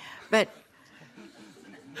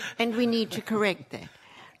 And we need to correct that.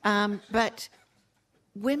 But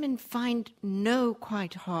women find no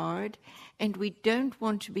quite hard, and we don't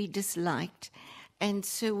want to be disliked. And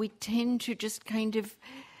so we tend to just kind of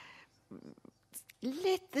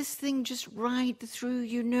let this thing just ride through,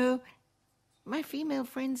 you know. My female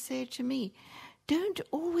friends say to me, don't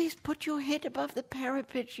always put your head above the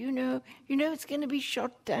parapet, you know it's going to be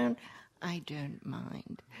shot down. I don't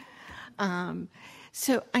mind.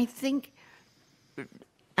 So I think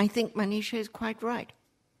Manisha is quite right.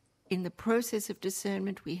 In the process of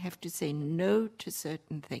discernment, we have to say no to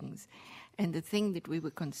certain things. And the thing that we were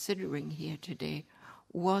considering here today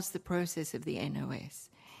was the process of the NOS.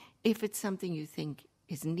 If it's something you think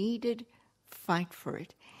is needed, fight for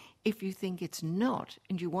it. If you think it's not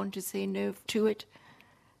and you want to say no to it,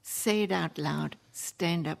 say it out loud,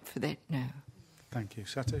 stand up for that no. Thank you.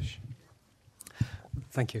 Satish?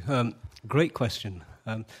 Thank you. Great question.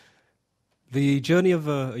 The journey of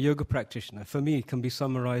a yoga practitioner, for me, can be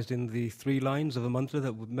summarized in the 3 lines of a mantra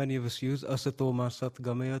that many of us use, asatoma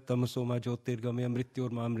satgamaya, tamasoma jyotirgamaya,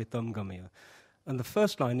 mrityorma amritam gamaya. And the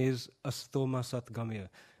first line is asatoma satgamaya,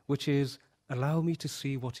 which is, allow me to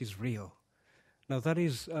see what is real. Now, that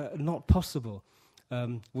is not possible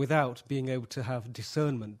without being able to have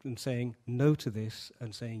discernment and saying no to this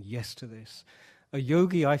and saying yes to this. A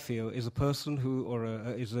yogi, I feel, is a person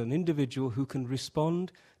is an individual who can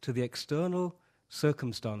respond to the external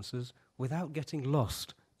circumstances without getting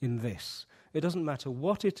lost in this. It doesn't matter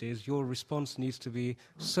what it is, your response needs to be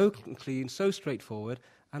so clean, so straightforward,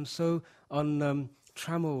 and so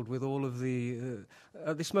untrammeled with all of the...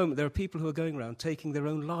 at this moment, there are people who are going around taking their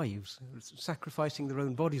own lives, sacrificing their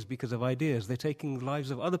own bodies because of ideas. They're taking the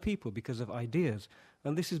lives of other people because of ideas.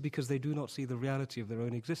 And this is because they do not see the reality of their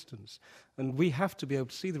own existence. And we have to be able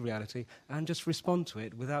to see the reality and just respond to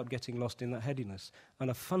it without getting lost in that headiness. And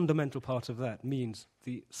a fundamental part of that means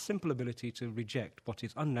the simple ability to reject what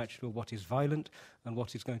is unnatural, what is violent, and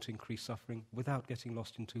what is going to increase suffering without getting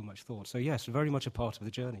lost in too much thought. So yes, very much a part of the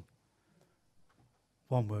journey.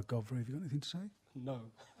 One word, Govra, have you got anything to say? No.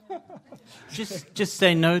 Just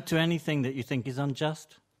say no to anything that you think is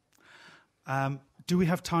unjust. Do we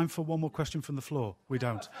have time for one more question from the floor? We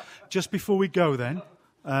don't. Just before we go then,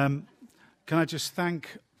 can I just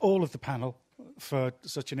thank all of the panel for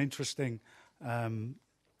such an interesting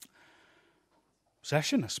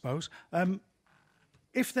session, I suppose.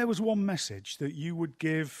 If there was one message that you would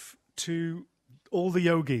give to all the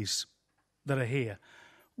yogis that are here,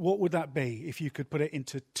 what would that be if you could put it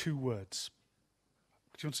into 2 words?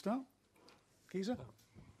 Do you want to start? Geezer?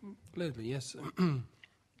 Gladly, yes. 2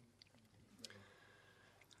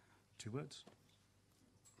 words.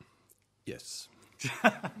 Yes.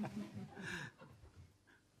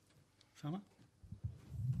 Sama?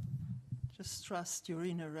 Just trust your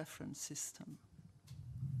inner reference system.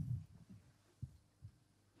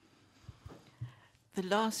 The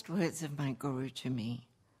last words of my guru to me: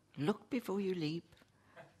 look before you leap,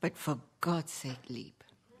 but for God's sake, leap.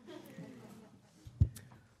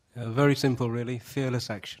 Very simple, really. Fearless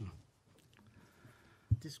action.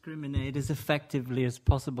 Discriminate as effectively as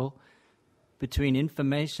possible between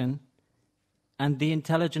information and the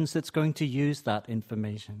intelligence that's going to use that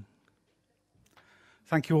information.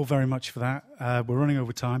 Thank you all very much for that. We're running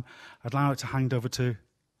over time. I'd now like to hand over to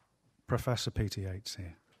Professor Peter Yates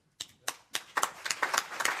here.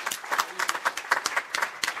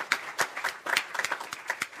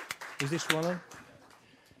 Is this one on?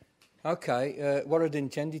 Okay, what I'd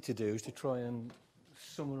intended to do is to try and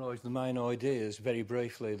summarise the main ideas very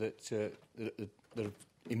briefly that have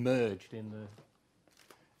emerged in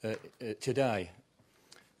the today.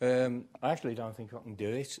 I actually don't think I can do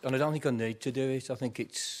it, and I don't think I need to do it. I think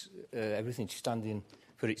it's everything's standing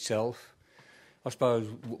for itself. I suppose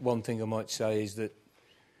one thing I might say is that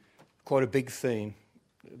quite a big theme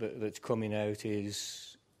that's coming out is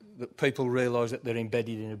that people realise that they're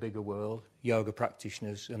embedded in a bigger world, yoga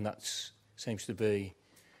practitioners, and that seems to be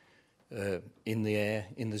in the air,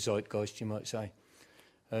 in the zeitgeist, you might say.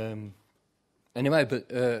 Anyway, but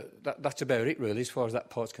that's about it, really, as far as that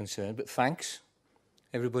part's concerned. But thanks,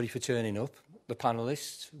 everybody, for turning up. The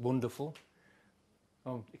panellists, wonderful.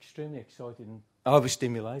 I'm extremely excited and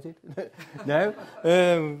overstimulated now.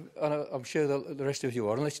 And I'm sure the rest of you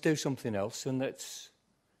are. And let's do something else, and let's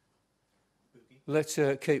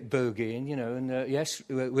keep boogieing, you know. And yes,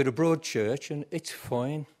 we're a broad church, and it's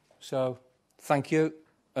fine. So thank you.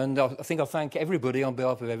 And I think I'll thank everybody on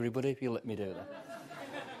behalf of everybody, if you'll let me do that.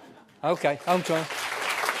 Okay, home time.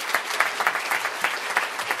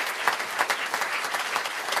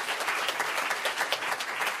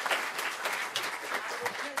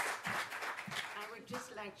 I would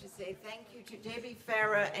just like to say thank you to Debbie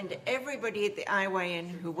Farrer and everybody at the IYN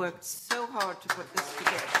who worked so hard to put this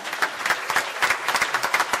together.